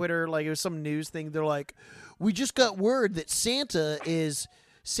on Twitter, like it was some news thing. They're like, we just got word that Santa's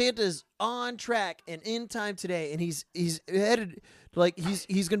on track and in time today, and he's headed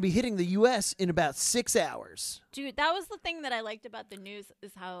he's going to be hitting the U.S. in about 6 hours. Dude, that was the thing that I liked about the news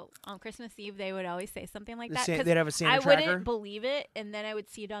is how on Christmas Eve they would always say something like that. 'Cause They'd have a Santa I tracker. wouldn't believe it, and then I would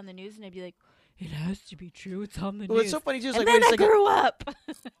see it on the news, and I'd be like, "It has to be true. It's on the Well, news." it's so funny too. It's and like, then wait a I second. grew up.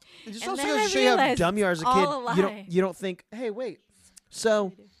 It just and also then goes I to show you how realized dumb you are as a it's kid. all a You lie. don't think, hey, wait.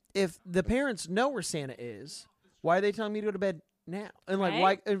 So if the parents know where Santa is, why are they telling me to go to bed now? And like, Right?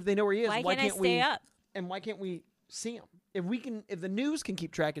 why if they know where he is, Why why can't I can't stay we? up? And why can't we see them. If the news can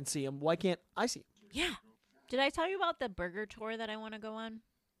keep track and see them, why can't I see them? Yeah. Did I tell you about the burger tour that I want to go on?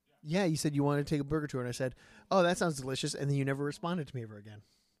 Yeah, you said you wanted to take a burger tour, and I said, "Oh, that sounds delicious," and then you never responded to me ever again.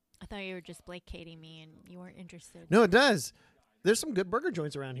 I thought you were just placating me and you weren't interested. No, it does. There's some good burger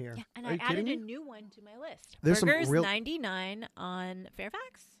joints around here. Yeah, and Are I you added kidding a me? new one to my list. There's some Burgers real- 99 on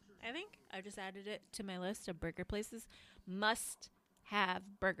Fairfax, I think. I just added it to my list of burger places. Must have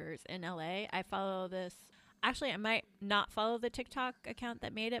burgers in LA. I follow this. Actually, I might not follow the TikTok account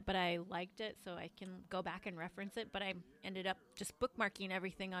that made it, but I liked it, so I can go back and reference it. But I ended up just bookmarking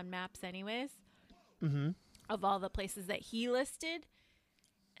everything on maps anyways of all the places that he listed.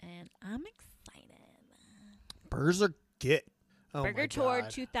 And I'm excited. Burgers are good. Oh Burger my Tour God.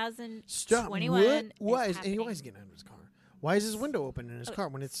 2021 Stop. What? Why is happening. why is he getting out of his car? Why is his window open in his Oh, car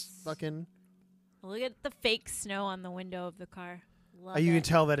when it's fucking? Look at the fake snow on the window of the car. Love You can it.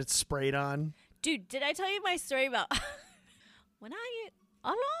 tell that it's sprayed on. Dude, did I tell you my story about when a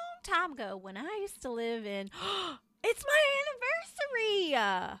long time ago when I used to live in it's my anniversary.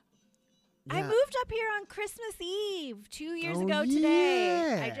 I Yeah. moved up here on Christmas Eve 2 years Oh, ago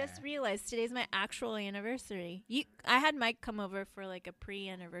today. I yeah. just realized today's my actual anniversary. I had Mike come over for like a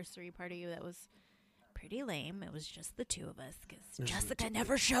pre-anniversary party that was pretty lame. It was just the two of us because Jessica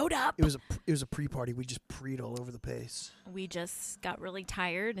never showed up. It was a pre-party. We just preed all over the place. We just got really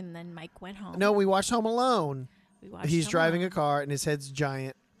tired, and then Mike went home. No, we watched Home Alone. We watched He's Home driving a Alone. car and his head's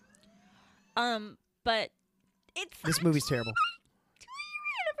giant. But it's This movie's terrible.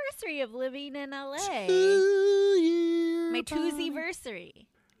 2-year anniversary of living in LA. 2 year My Tuesday-versary.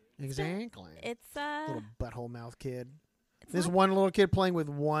 Exactly. It's Little butthole mouth kid. it's There's not- one little kid playing with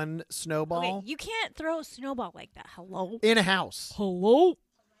one snowball Okay, you can't throw a snowball like that. Hello? in a house. Hello?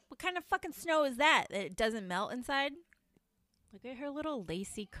 What kind of fucking snow is that? That it doesn't melt inside? Look at her little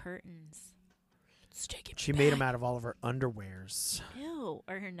lacy curtains. It's taking She me made them back. out of all of her underwears. Ew.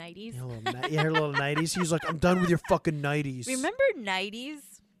 Or her 90s. Yeah, her little 90s. She was like, I'm done with your fucking 90s. Remember 90s?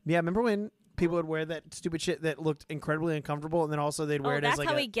 Yeah, remember when people would wear that stupid shit that looked incredibly uncomfortable, and then also they'd wear it that's as like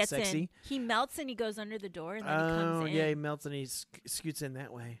how a he gets sexy. in. He melts and he goes under the door and then he Oh, comes in. yeah, he melts and he scoots in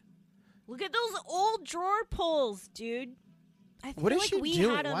that way. Look at those old drawer pulls, dude. I feel What is like she we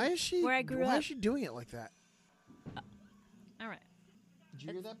doing? had 'em Why is she? where I grew why up. is she doing it like that? All right. Did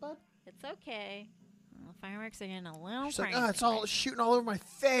you hear that, bud? It's okay. Well, fireworks are getting a little She's like, crazy. it's all shooting all over my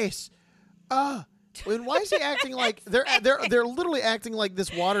face. Why is he acting like they're literally acting like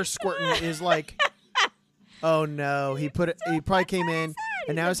this water squirting is like? Oh no, he put it. He probably came in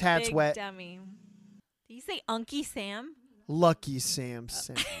and now his hat's big wet. Dummy. Did you say Unky Sam? Lucky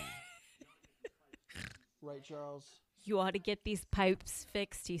Samson. Right, Charles. You ought to get these pipes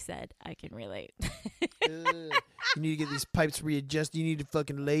fixed, he said. I can relate. You need to get these pipes readjusted. You need to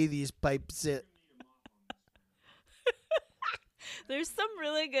fucking lay these pipes in. There's some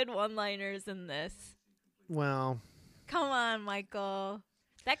really good one-liners in this. Well, Come on, Michael.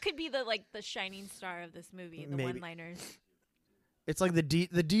 That could be the shining star of this movie, the Maybe. one-liners. it's like the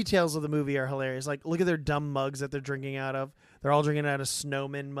details of the movie are hilarious. Like, look at their dumb mugs that they're drinking out of. They're all drinking out of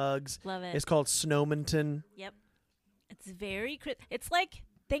snowman mugs. Love it. It's called Snowminton. Yep. It's very it's like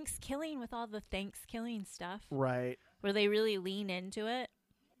Thanksgiving with all the Thanksgiving stuff Right. where they really lean into it.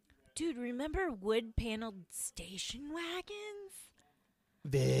 Dude, remember wood-paneled station wagons?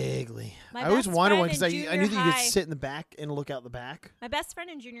 Vaguely. My I always best wanted one friend because in I knew that junior you high- could sit in the back and look out the back. My best friend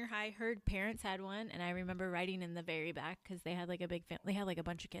in junior high, her parents had one, and I remember riding in the very back because they had like a big they had like a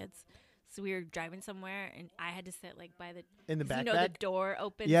bunch of kids. So we were driving somewhere, and I had to sit like by the In the 'cause back. you know the door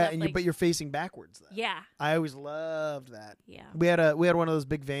opens. Yeah, up, and like, but you're facing backwards. Though. yeah, I always loved that. yeah. We had one of those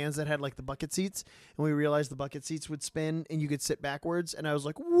big vans that had like the bucket seats, and we realized the bucket seats would spin and you could sit backwards. And I was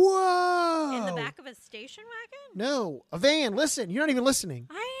like, "Whoa!" In the back of a station wagon. No, a van. Listen, you're not even listening.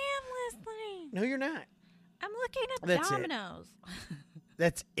 I am listening. No, you're not. I'm looking up That's it. Domino's.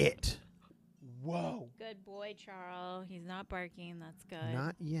 That's it. Whoa. Good boy, Charles. He's not barking. That's good.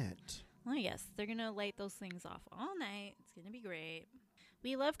 Not yet. Oh, yes. They're going to light those things off all night. It's going to be great.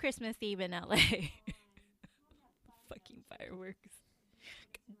 We love Christmas Eve in LA. Fucking fireworks.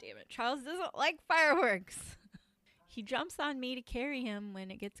 God damn it. Charles doesn't like fireworks. He jumps on me to carry him when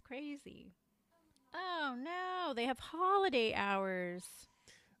it gets crazy. Oh, no. They have holiday hours.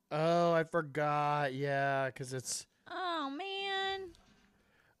 Oh, I forgot. Yeah, because it's. Oh, man.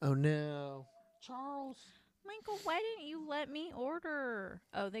 Oh no, Charles. Michael, why didn't you let me order?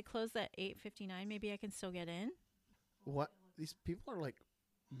 Oh, they closed at 8:59. Maybe I can still get in. What? These people are like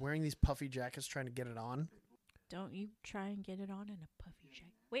wearing these puffy jackets trying to get it on. Don't you try and get it on in a puffy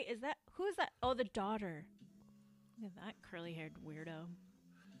jacket. Wait, who is that? Oh, the daughter. Look at that curly-haired weirdo.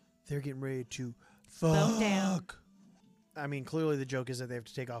 They're getting ready to Bone down. Fuck. I mean, clearly the joke is that they have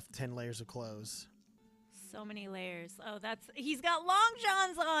to take off 10 layers of clothes. So many layers. Oh, he's got long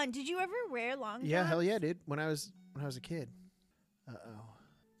johns on. Did you ever wear long johns? Yeah, hell yeah, dude. When I was a kid. Uh-oh.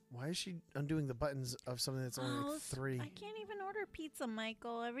 Why is she undoing the buttons of something that's only like 3? I can't even order pizza,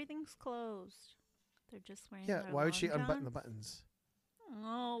 Michael. Everything's closed. They're just wearing Yeah, their why would she long unbutton the johns? buttons?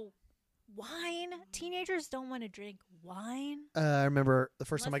 Oh, wine. Teenagers don't want to drink wine. I remember the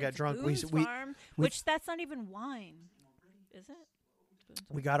first time I Unless got it's drunk, Boone's Farm, we- which that's not even wine, is it? Boone's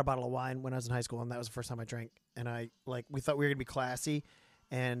we got a bottle of wine when I was in high school, and that was the first time I drank. And we thought we were gonna be classy,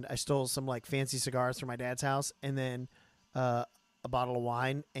 and I stole some like fancy cigars from my dad's house, and then a bottle of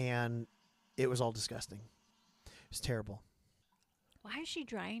wine, and it was all disgusting. It was terrible. Why is she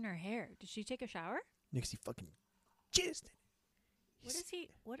drying her hair? Did she take a shower? Nixie fucking jizzed. What is he?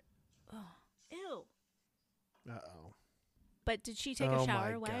 What? Oh, ew. Uh-oh. But did she take Oh a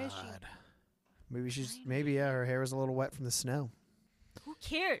shower? my Why God. is she? Maybe her hair was a little wet from the snow. Who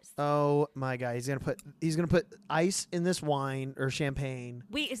cares? Oh my God, he's gonna put ice in this wine or champagne.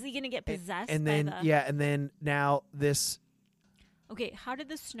 Wait, is he gonna get possessed? And by then the... and then now this Okay, how did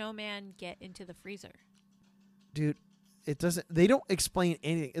the snowman get into the freezer? dude, they don't explain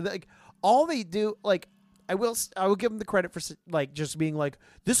anything. Like all they do, like I will give him the credit for like just being like,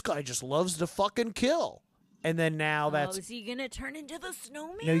 this guy just loves to fucking kill. And then now that's is he gonna turn into the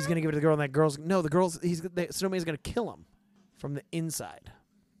snowman? no, he's gonna give it to the girl, and that girl's the snowman's gonna kill him from the inside.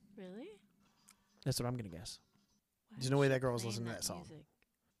 Really? That's what I'm gonna guess. Why There's is no way she that girl's playing listening to that song. music?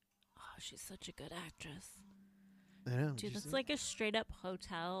 Oh, she's such a good actress. I know, Dude, that's like a straight up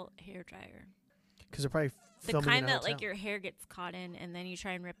hotel hair dryer. because they're probably The filming kind in a that like hotel. your hair gets caught in and then you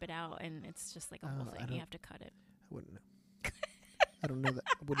try and rip it out and it's just like a whole Oh, I thing. don't- You have to cut it. I wouldn't know. I don't know that.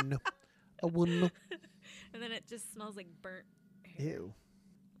 I wouldn't know. I wouldn't know. And then it just smells like burnt hair. Ew.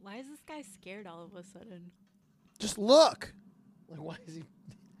 Why is this guy scared all of a sudden? Just look. Like, why is he?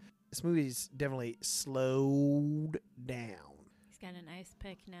 This movie's definitely slowed down. He's got an ice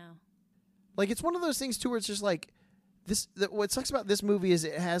pick now. Like, it's one of those things too, where it's just like this. What sucks about this movie is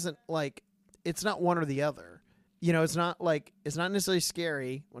it hasn't like it's not one or the other. You know, it's not necessarily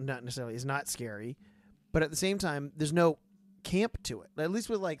scary. Well, not necessarily. It's not scary, but at the same time, there's no camp to it. At least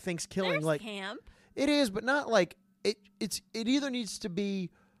with like things killing, There's like camp. it is, but not like it. It either needs to be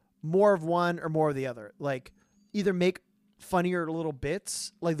more of one or more of the other. Like either make funnier little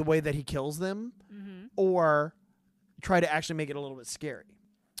bits, like the way that he kills them, Mm-hmm. or try to actually make it a little bit scary.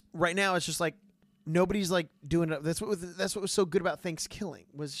 Right now, it's just like nobody's like doing it. That's what was so good about Thanksgiving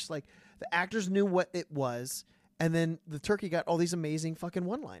was just like the actors knew what it was, and then the turkey got all these amazing fucking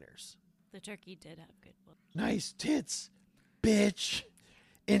one-liners. The turkey did have good one. Nice tits, bitch,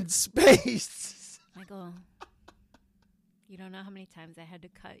 in space. Michael, you don't know how many times I had to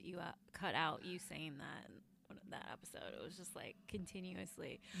cut out you saying that in that episode. It was just like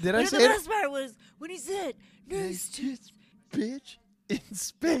continuously. Did But I the say it? best part was when he said, Nice tits, bitch, in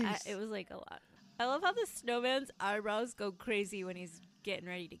space. it was like a lot. I love how the snowman's eyebrows go crazy when he's getting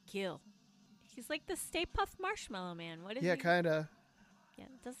ready to kill. He's like the Stay Puft Marshmallow Man. What is Yeah, he? kind of. Yeah,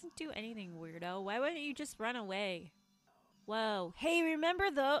 it doesn't do anything, weirdo. Why wouldn't you just run away? Whoa. Hey, remember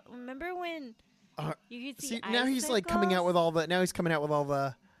when you could see now he's like coming out with all the. Now he's coming out with all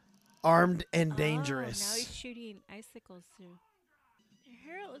the armed and dangerous. Oh, now he's shooting icicles through. Your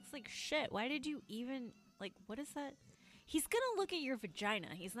hair looks like shit. Why did you even like? What is that? He's gonna look at your vagina.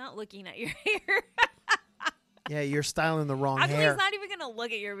 He's not looking at your hair. Yeah, you're styling the wrong Actually, hair. he's not even gonna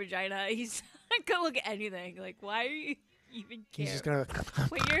look at your vagina. He's not gonna look at anything. Like, why are you even care He's just gonna.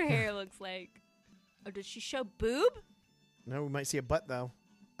 what your hair looks like? Or does she show boob? No, we might see a butt though.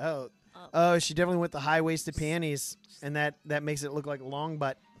 Oh, Oh. oh, she definitely went the high-waisted panties, and that makes it look like a long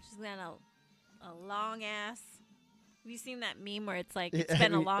butt. She's got a long ass. Have you seen that meme where it's like Yeah, it's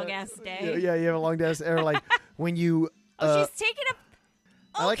been a long ass Yeah, day? yeah, you have a long ass. Or like when you. Oh, she's taking a.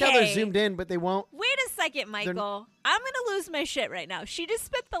 I like how they're Okay. zoomed in, but they won't. Wait a second, Michael. I'm gonna lose my shit right now. She just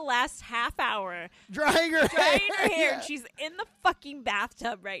spent the last half hour Drying her drying her hair. Yeah. And she's in the fucking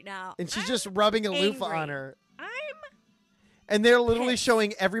bathtub right now. And she's I'm just rubbing a loofah angry. on her. I'm And they're literally pissed.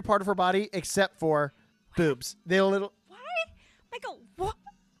 showing every part of her body except for boobs. They little. why, Michael? What?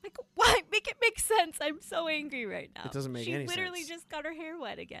 Michael, why? Make it make sense. I'm so angry right now. It doesn't make she any literally sense. just got her hair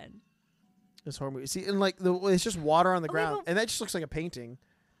wet again. This horror movie. See, and like it's just water on the Okay, ground, but- and that just looks like a painting.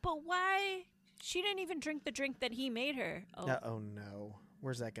 But why? She didn't even drink the drink that he made her. Oh, Oh no,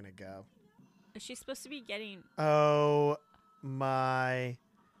 where's that gonna go? is she supposed to be getting? Oh my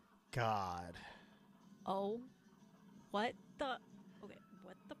God! Oh, what the? Okay,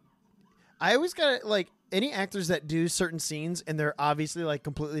 what the? I always gotta like any actors that do certain scenes and they're obviously like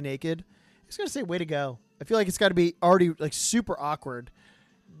completely naked. was gonna say, way to go. I feel like it's got to be already like super awkward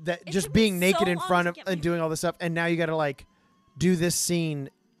that It just took me being naked so in long front to of get my- and doing all this stuff, and now you got to like do this scene.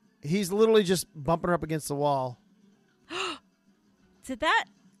 He's literally just bumping her up against the wall. Did that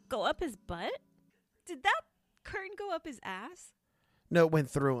go up his butt? Did that curtain go up his ass? No, it went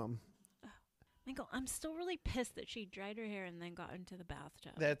through him. Michael, I'm still really pissed that she dried her hair and then got into the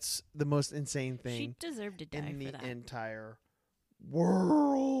bathtub. That's the most insane She thing deserved to die in for the that. entire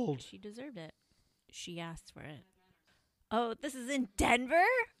world. She deserved it. She asked for it. Oh, this is in Denver?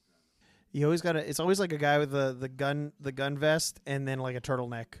 You always got to. It's always like a guy with the gun vest and then like a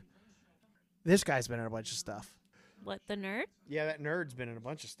turtleneck. This guy's been in a bunch of stuff. What, the nerd? Yeah, that nerd's been in a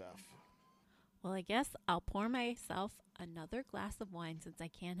bunch of stuff. Well, I guess I'll pour myself another glass of wine since I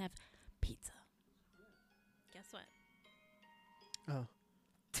can't have pizza. Guess what? Oh.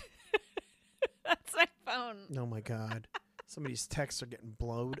 That's my phone. Oh my God. Somebody's texts are getting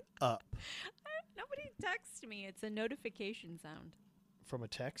blowed up Nobody texted me. It's a notification sound. from a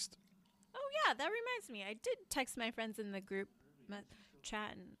text. Oh, yeah, that reminds me. I did text my friends in the group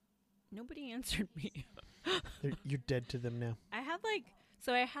chat, and nobody answered me. You're dead to them now.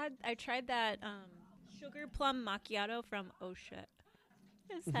 I tried that sugar plum macchiato from Oh Shit.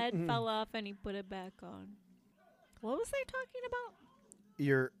 His head fell off, and he put it back on. What was I talking about?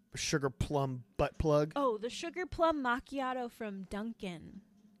 Your sugar plum butt plug. Oh, the sugar plum macchiato from Dunkin'.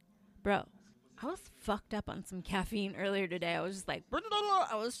 Bro, I was fucked up on some caffeine earlier today. I was just like,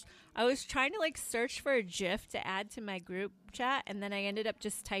 I was trying to like search for a GIF to add to my group chat, and then I ended up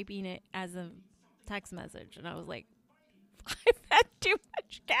just typing it as a text message, and I was like, I've had too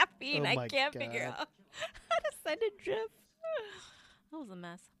much caffeine. Oh I my can't figure God. out how to send a GIF. That was a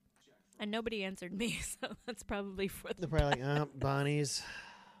mess. And nobody answered me, so that's probably for the They're probably like, Bonnie's.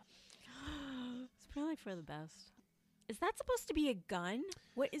 It's probably for the best. Is that supposed to be a gun?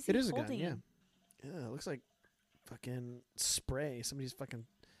 What is he It is a gun, holding? yeah. Yeah, it looks like fucking spray. Somebody's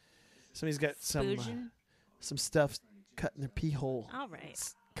got Spoogen? some stuff cut in their pee hole. All right.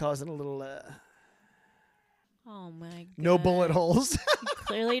 It's causing a little Oh my god. no bullet holes. You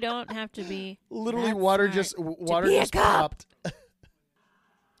clearly don't have to be. Literally that water smart just to water be a just cop. popped. Do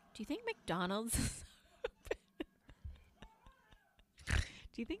you think McDonald's?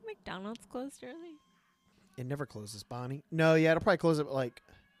 Do you think McDonald's closed early? It never closes, Bonnie. No, yeah, it'll probably close at like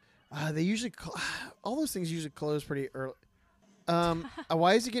they usually all those things usually close pretty early.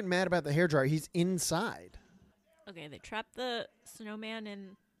 Why is he getting mad about the hairdryer? He's inside. Okay, they trapped the snowman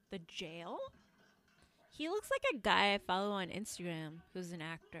in the jail. He looks like a guy I follow on Instagram who's an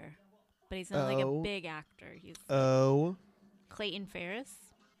actor, but he's not like Oh. a big actor. He's Oh, Clayton Ferris.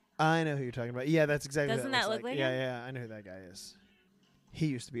 I know who you're talking about. Yeah, that's exactly. Doesn't what that looks look like yeah, him? yeah, I know who that guy is. He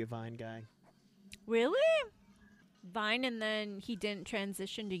used to be a Vine guy. Really? Vine, and then he didn't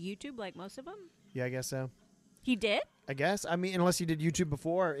transition to YouTube like most of them? Yeah, I guess so. He did? I guess. I mean, unless he did YouTube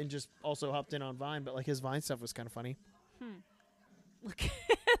before and just also hopped in on Vine, but like his Vine stuff was kind of funny. Look,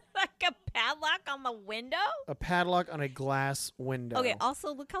 like a padlock on the window? A padlock on a glass window. Okay,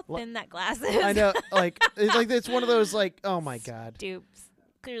 also look how Lo- thin that glass is. I know, it's one of those like, oh my God, Dupes.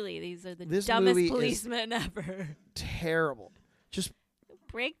 Clearly, these are the This dumbest movie is- policemen ever. terrible. Just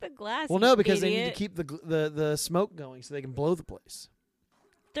Break the glass. well, you no, because they need to idiot. keep the smoke going so they can blow the place.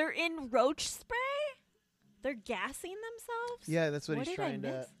 They're in roach spray? They're gassing themselves? Yeah, that's what he's did trying I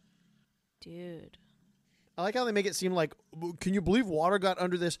to. miss? Dude. I like how they make it seem like, can you believe water got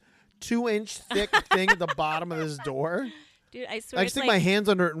under this 2-inch thick thing at the bottom of this door? Dude, I swear I it's stick like my hands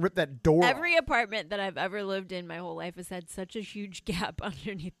under it and rip that door. every apartment that I've ever lived in my whole life has had such a huge gap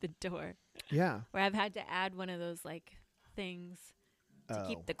underneath the door off. Yeah. where I've had to add one of those like things to Oh.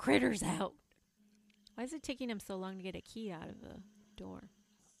 keep the critters out. Why is it taking him so long to get a key out of the door?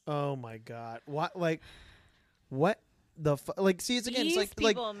 Oh my God! What What the like? See, it's again. These It's like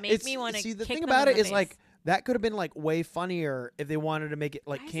people make it's, me wanna see. The kick thing them about in it the is like face. that could have been like way funnier if they wanted to make it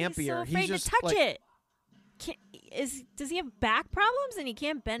like Why is campier. he so afraid He's just to touch like, it? Does he have back problems and he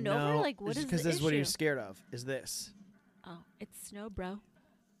can't bend no, over? Like, what is because the this is what he issue? was scared of. Is this? Oh, it's snow, bro.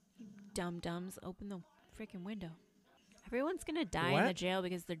 You dum-dums. Open the freaking window. Everyone's going to die in the What? jail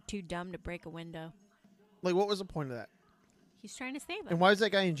because they're too dumb to break a window. Like, what was the point of that? He's trying to save And them. why is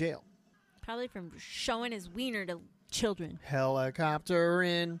that guy in jail? Probably from showing his wiener to children. Helicopter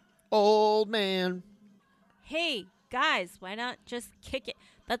in, old man. Hey, guys, why not just kick it?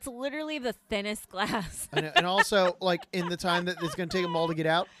 That's literally the thinnest glass. And also, like, in the time that it's going to take them all to get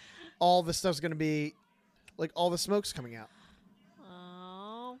out, all the stuff's going to be, like, all the smoke's coming out.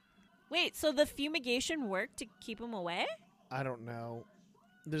 Oh. Wait, so the fumigation worked to keep him away? I don't know.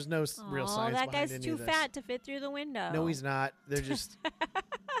 There's no real Oh, science that behind guy's any too of this. fat to fit through the window. No, he's not. They're just.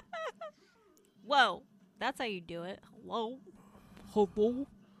 Whoa. That's how you do it. Hello.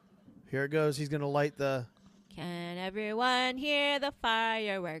 Here it goes. He's gonna light the. Can everyone hear the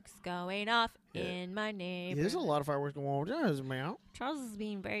fireworks going off Yeah. in my Yeah, neighborhood? there's a lot of fireworks going on. Man. Charles is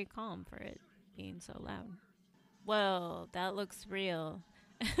being very calm for it being so loud. Whoa, that looks real.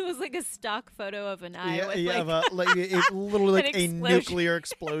 It was like a stock photo of an eye with like it literally like a explosion. nuclear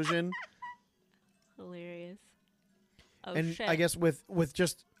explosion. hilarious. Oh And shit! I guess with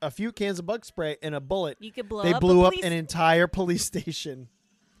just a few cans of bug spray and a bullet, you could blow they up blew a up police. an entire police station.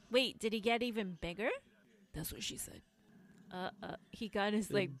 Wait, did he get even bigger? That's what she said. He got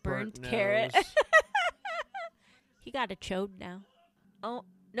his like burnt Burnt carrot. nose. He got a chode now. Oh,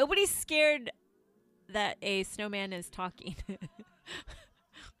 nobody's scared that a snowman is talking.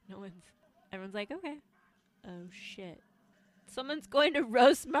 Everyone's like, okay. Oh shit. Someone's going to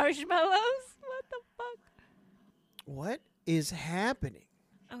roast marshmallows? What the fuck? What is happening?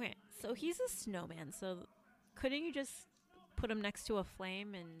 Okay, so he's a snowman, so couldn't you just put him next to a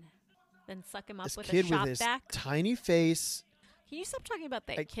flame and then suck him up This with a kid shop with his vac? tiny face. Can you stop talking about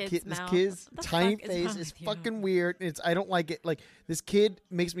that Like, kid's this mouth? kid's What the tiny fuck is face wrong is with you? fucking weird. I don't like it. Like, this kid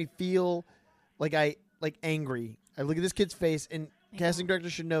makes me feel like angry. I look at this kid's face, and I casting know. director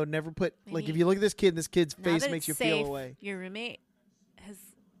should know never put like if Maybe- you look at this kid, and this kid's Now face that makes you it's feel safe, away. Your roommate has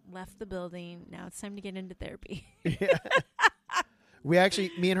left the building. Now it's time to get into therapy. Yeah. Me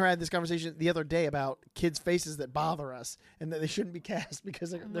and her had this conversation the other day about kids' faces that bother us and that they shouldn't be cast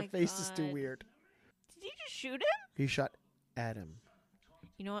because their Oh my face is too God. weird. Did you just shoot him? He shot at him.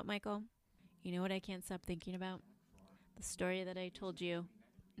 You know what, Michael? You know what I can't stop thinking about? The story that I told you.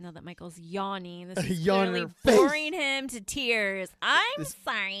 Now that Michael's yawning, this is Yawn in clearly her face. boring him to tears. I'm This-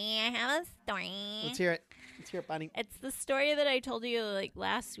 sorry. I have a story. Let's hear it. Let's hear it, Bonnie. It's the story that I told you like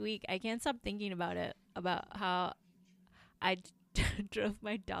last week. I can't stop thinking about it. About how I drove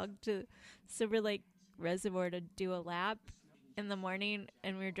my dog to Silver Lake Reservoir to do a lap in the morning,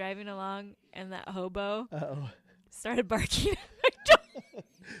 and we were driving along, and that hobo Uh-oh. started barking at my dog.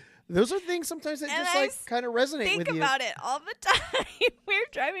 Those are things sometimes that And just I like kind of resonate Think with you. about it all the time. We were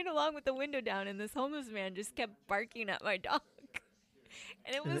driving along with the window down, and this homeless man just kept barking at my dog.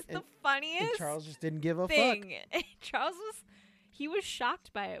 And it was the And funniest Charles just didn't give a fuck. thing. Charles was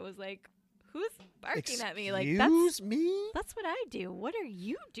shocked by it. Was like, "Who's barking at me?" Like Excuse me? that's what I do. What are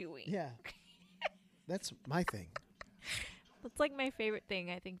you doing? Yeah. That's my thing. That's like my favorite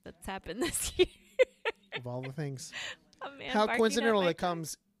thing. I think that's happened this year. Of all the things. A man How barking at coincidental my that dog.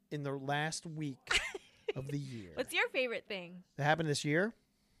 comes in the last week of the year. What's your favorite thing? That happened this year?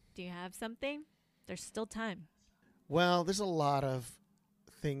 Do you have something? There's still time. Well, there's a lot of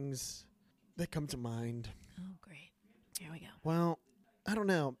things that come to mind. Oh, great. Here we go. Well, I don't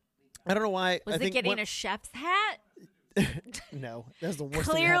know. I don't know why. Was I it think getting a chef's hat? No, that's the worst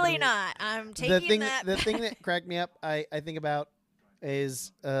Clearly thing that not. I'm happened taking to me. that. The thing that cracked me up, I think about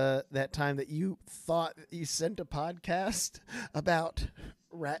is that time that you thought that you sent a podcast about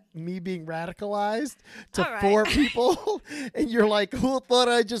me being radicalized to All right. 4 people, and you're like, "Who thought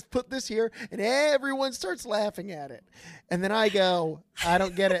I just put this here?" And everyone starts laughing at it, and then I go, "I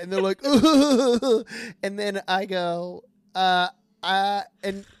don't get it," and they're like, "Ooh," and then I go,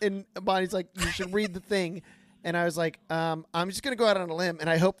 and Bonnie's like, "You should read the thing." And I was like, I'm just going to go out on a limb, and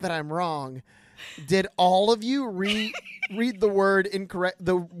I hope that I'm wrong. Did all of you read the word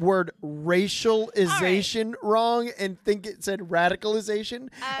racialization wrong and think it said radicalization?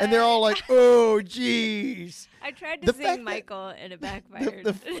 And they're all like, oh, jeez. I tried to the fact sing that- Michael, and it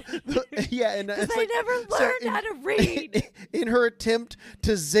backfired. Yeah. And Because it's I like, never so learned how to read. in her attempt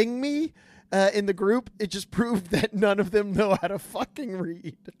to zing me in the group, it just proved that none of them know how to fucking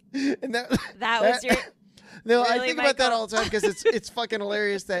read. And that was your... No, I Really, think about that Michael? all the time because it's fucking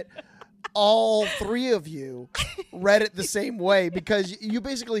hilarious that all 3 of you read it the same way because you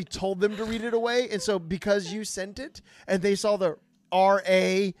basically told them to read it away, and so because you sent it and they saw the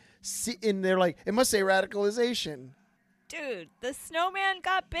R-A-C and they're like, it must say radicalization. Dude, the snowman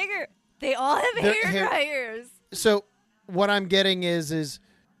got bigger. They all have Their hair hair- dryers. So what I'm getting is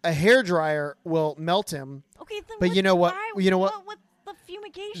a hairdryer will melt him. Okay, then But you know what? why- You know what? What the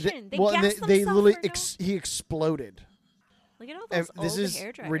fumigation? They well, gassed they themselves literally for he exploded. Look at all And those this old is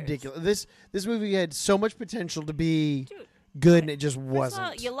hair dryers. ridiculous. This movie had so much potential to be Dude, good, and it just first of all,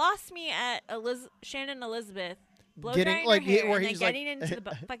 wasn't. you lost me at Shannon Elizabeth blow Getting, drying like, her hair where and then he's like- getting into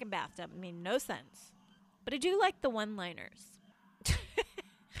the fucking bathtub. I mean, no sense. But I do like the one-liners.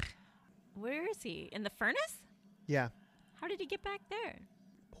 Where is he? In the furnace? Yeah. How did he get back there?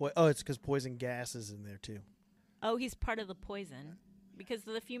 It's because poison gas is in there too. Oh, he's part of the poison because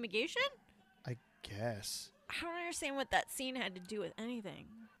of the fumigation? I guess. I don't understand what that scene had to do with anything.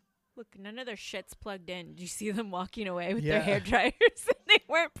 Look, none of their shit's plugged in. Did you see them walking away with Yeah. their hair dryers and they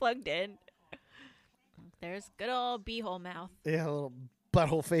weren't plugged in? There's good old beehole mouth. Yeah, a little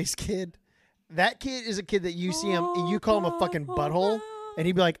butthole face kid. That kid is a kid that you see him and you call him a fucking butthole, and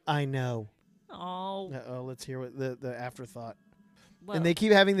he'd be like, I know. Oh. Uh-oh, let's hear what the afterthought. Well, And they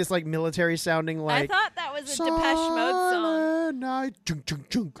keep having this like military sounding I like thought that was a Depeche Mode song. Silent Night. Chunk, chunk,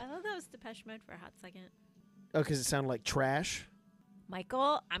 chunk. I thought that was Depeche Mode for a hot second. Oh, because it sounded like trash.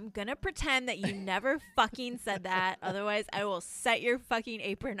 Michael, I'm gonna pretend that you never fucking said that. Otherwise, I will set your fucking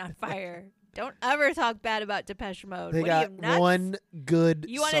apron on fire. Don't ever talk bad about Depeche Mode. They What got are you, nuts? one good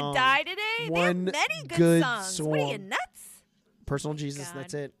You want song. to die today? One they have many good, good songs. What are you, song. nuts? Personal Jesus, God.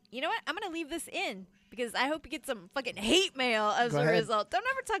 that's it. You know what? I'm gonna leave this in because I hope you get some fucking hate mail as Go a ahead. result. Don't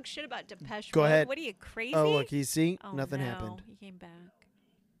ever talk shit about Depeche Go Mode. ahead. What are you, crazy? Oh, look, you see? Oh, Nothing no. happened. He came back.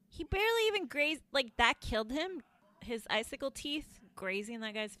 He barely even grazed. Like, that killed him. His icicle teeth grazing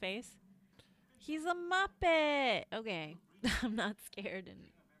that guy's face. He's a Muppet. Okay. I'm not scared. And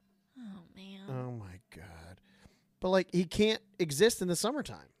oh, man. Oh, my God. But, like, he can't exist in the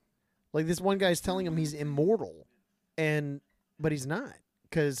summertime. Like, this one guy's telling him he's immortal, but he's not.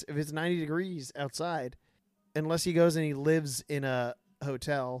 Because if it's 90 degrees outside, unless he goes and he lives in a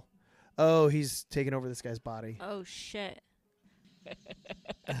hotel, oh, he's taking over this guy's body. Oh, shit.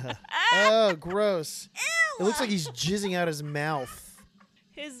 Oh, gross. It looks like he's jizzing out his mouth.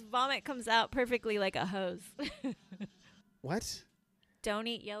 His vomit comes out perfectly like a hose. What? Don't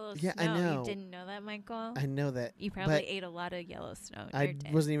eat yellow Yeah, snow. I know. You didn't know that, Michael? I know that. You probably but ate a lot of yellow snow in I your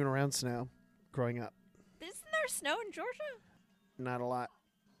day. wasn't even around snow growing up. Isn't there snow in Georgia? Not a lot.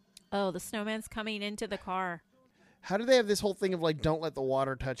 Oh, the snowman's coming into the car. How do they have this whole thing of, like, don't let the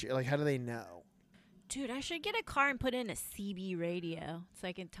water touch you? Like, how do they know? Dude, I should get a car and put in a CB radio so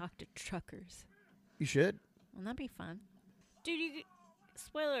I can talk to truckers. You should. Wouldn't that be fun? Dude,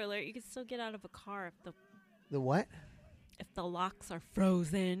 spoiler alert, you can still get out of a car The what? if the locks are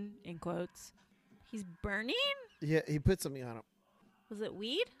frozen, in quotes. He's burning? Yeah, he put something on him. Was it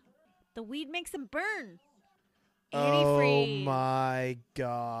weed? The weed makes him burn. Oh, Antifreeze. my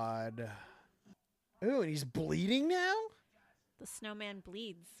God. Ooh, and he's bleeding now? The snowman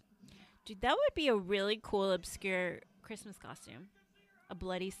bleeds. Dude, that would be a really cool, obscure Christmas costume.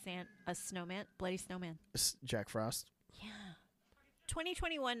 A snowman, bloody snowman. Jack Frost. Yeah.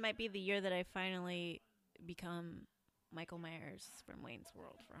 2021 might be the year that I finally become Michael Myers from Wayne's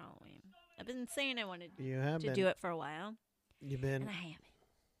World for Halloween. I've been saying I wanted You have to been. do it for a while, You've been. and I haven't.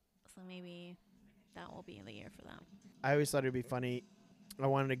 So maybe that will be the year for that. I always thought it'd be funny. I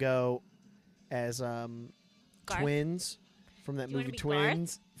wanted to go as Garth? twins from that You wanna movie be Garth?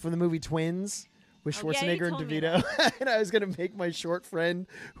 Twins. From the movie Twins with Oh, yeah, you Schwarzenegger and told me DeVito. And I was going to make my short friend,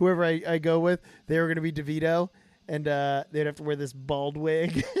 whoever I go with, they were going to be DeVito. And they'd have to wear this bald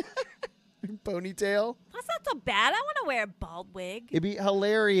wig. Ponytail. That's not so bad. I want to wear a bald wig. It'd be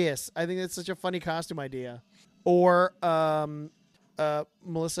hilarious. I think that's such a funny costume idea. Or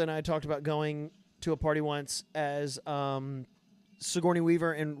Melissa and I talked about going to a party once as Sigourney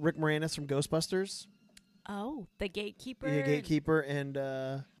Weaver and Rick Moranis from Ghostbusters. Oh, the gatekeeper. The gatekeeper. And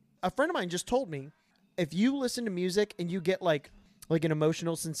a friend of mine just told me, if you listen to music and you get like an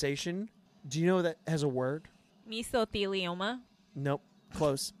emotional sensation, do you know that has a word? Mesothelioma. Nope.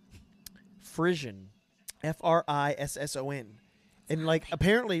 Close. Frisson. Frisson. And like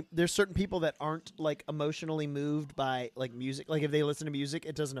apparently there's certain people that aren't like emotionally moved by like music. Like if they listen to music,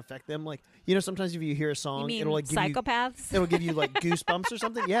 it doesn't affect them. Like, you know, sometimes if you hear a song, You mean it'll like give you psychopaths? it'll give you like goosebumps or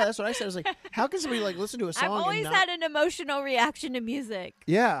something. Yeah, that's what I said. I was like, how can somebody like listen to a song? I've always and not... had an emotional reaction to music.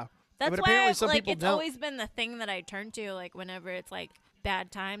 Yeah. That's but why apparently I've, some like people it's don't. always been the thing that I turn to, like whenever it's like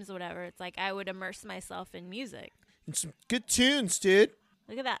bad times or whatever. It's like I would immerse myself in music. And some good tunes, dude.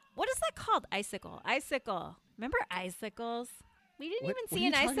 Look at that. What is that called? Icicle. Remember icicles? We didn't What- even what are see you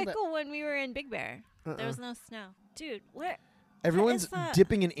an talking icicle when we were in Big Bear. There Uh-uh. was no snow. Dude, what? Everyone's is that?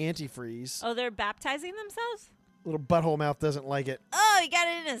 dipping in antifreeze. Oh, they're baptizing themselves? Little butthole mouth doesn't like it. Oh, he got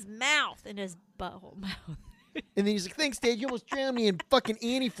it in his mouth. In his butthole mouth. And then he's like, thanks, Dad. You almost drowned me in fucking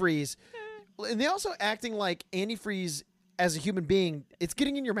antifreeze. And they also acting like antifreeze as a human being, it's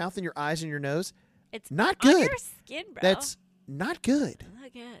getting in your mouth and your eyes and your nose. It's Not on good. your skin, bro. That's not good.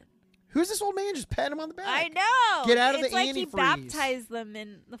 not good. Who's this old man just patting him on the back? I know. Get out of it's the like he antifreeze. baptized them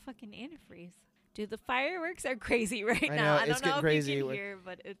in the fucking antifreeze. Dude, the fireworks are crazy right I now. know, I it's don't know getting if crazy. you can hear,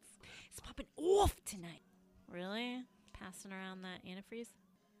 but it's popping off tonight. Really? Passing around that antifreeze?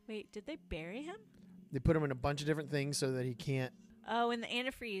 Wait, did they bury him? They put him in a bunch of different things so that he can't. Oh, in the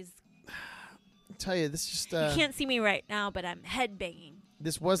antifreeze. I tell you, this just You can't see me right now, but I'm head banging.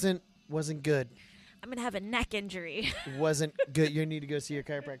 this wasn't good. I'm gonna have a neck injury. Wasn't good. You need to go see your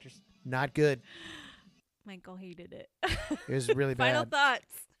chiropractors. Not good. Michael hated it. It was really Final bad.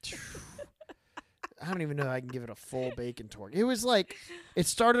 thoughts. I don't even know if I can give it a full bacon torque. It was like, it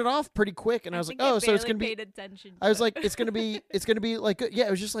started off pretty quick, and I was like, think oh, I so it's barely gonna be. paid attention I was to like, it's gonna be like, good. Yeah,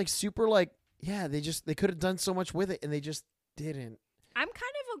 it was just like super like, yeah. They could have done so much with it, and they just didn't. I'm kind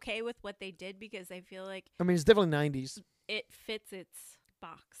of okay with what they did because I feel like I mean, it's definitely 90s, it fits its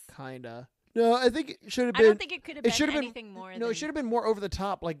box. kinda. No, I think it should have I been. don't think it could have it been should have been- anything more. No, than, it should have been more over the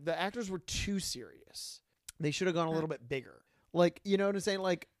top. Like the actors were too serious. They should have gone a little bit bigger. Like, you know what I'm saying?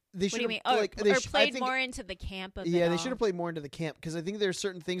 Like they What should do you have mean? Oh, like or I played think- more into the camp of Yeah, it they all. should have played more into the camp because I think there's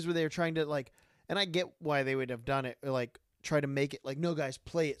certain things where they were trying to like, and I get why they would have done it, or like try to make it like, no guys,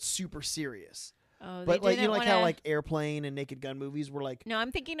 play it super serious. Oh, But they like, you didn't know, like wanna... how like Airplane and Naked Gun movies were like, No,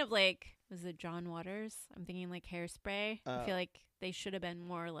 I'm thinking of like, was it John Waters? I'm thinking like Hairspray. I feel like they should have been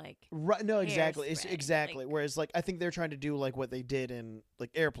more like. right? No, exactly, it's Hairspray, exactly. like- Whereas like I think they're trying to do like what they did in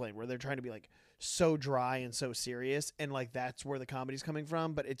like Airplane, where they're trying to be like so dry and so serious, and like that's where the comedy's coming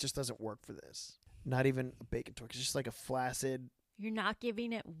from. But it just doesn't work for this. Not even a bacon torque. It's just like a flaccid. You're not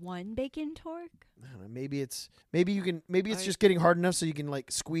giving it one bacon torque. I don't know. Maybe it's Or- just getting hard enough so you can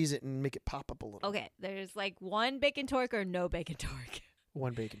like squeeze it and make it pop up a little. Okay, there's like one bacon torque or no bacon torque.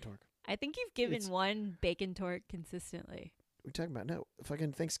 One bacon torque. I think you've given It's- one bacon torque consistently. What are we talking about? No,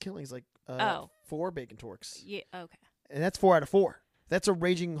 fucking Thanksgiving's like 4 bacon torques, Yeah. Okay. and that's 4 out of 4. That's a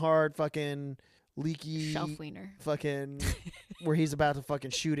raging hard fucking leaky Shelf wiener. fucking where he's about to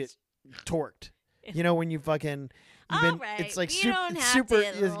fucking shoot it torqued. You know when you fucking you've been All right. it's like you don't have super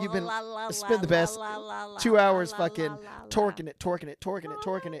to you've been la, la, spend the la, best la, la, la, 2 hours la, fucking la, la, la.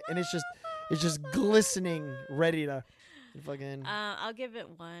 torquing it, and it's just glistening, ready to fucking. I'll give it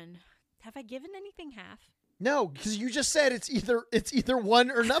one. Have I given anything half? No, because you just said it's either one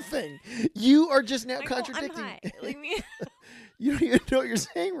or nothing. You are just now Michael, contradicting. I'm high. Leave me. You don't even know what you're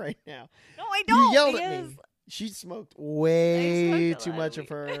saying right now. No, I don't. You yelled at because- me. She smoked way I smoked a too lot much of of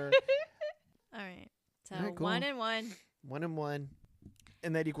her. All right. So All right, cool. 1 and 1, 1 and 1,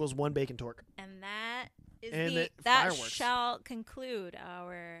 and that equals 1 bacon torque. and that is And that fireworks. shall conclude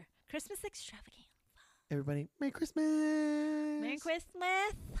our Christmas extravaganza. Everybody, Merry Christmas. Merry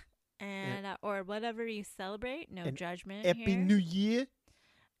Christmas, and or whatever you celebrate. No And judgment Happy here. New Year.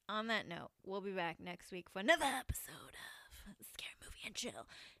 On that note, we'll be back next week for another episode of Scary Movie and Chill.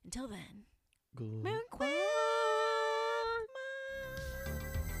 Until then, Good. Merry Christmas.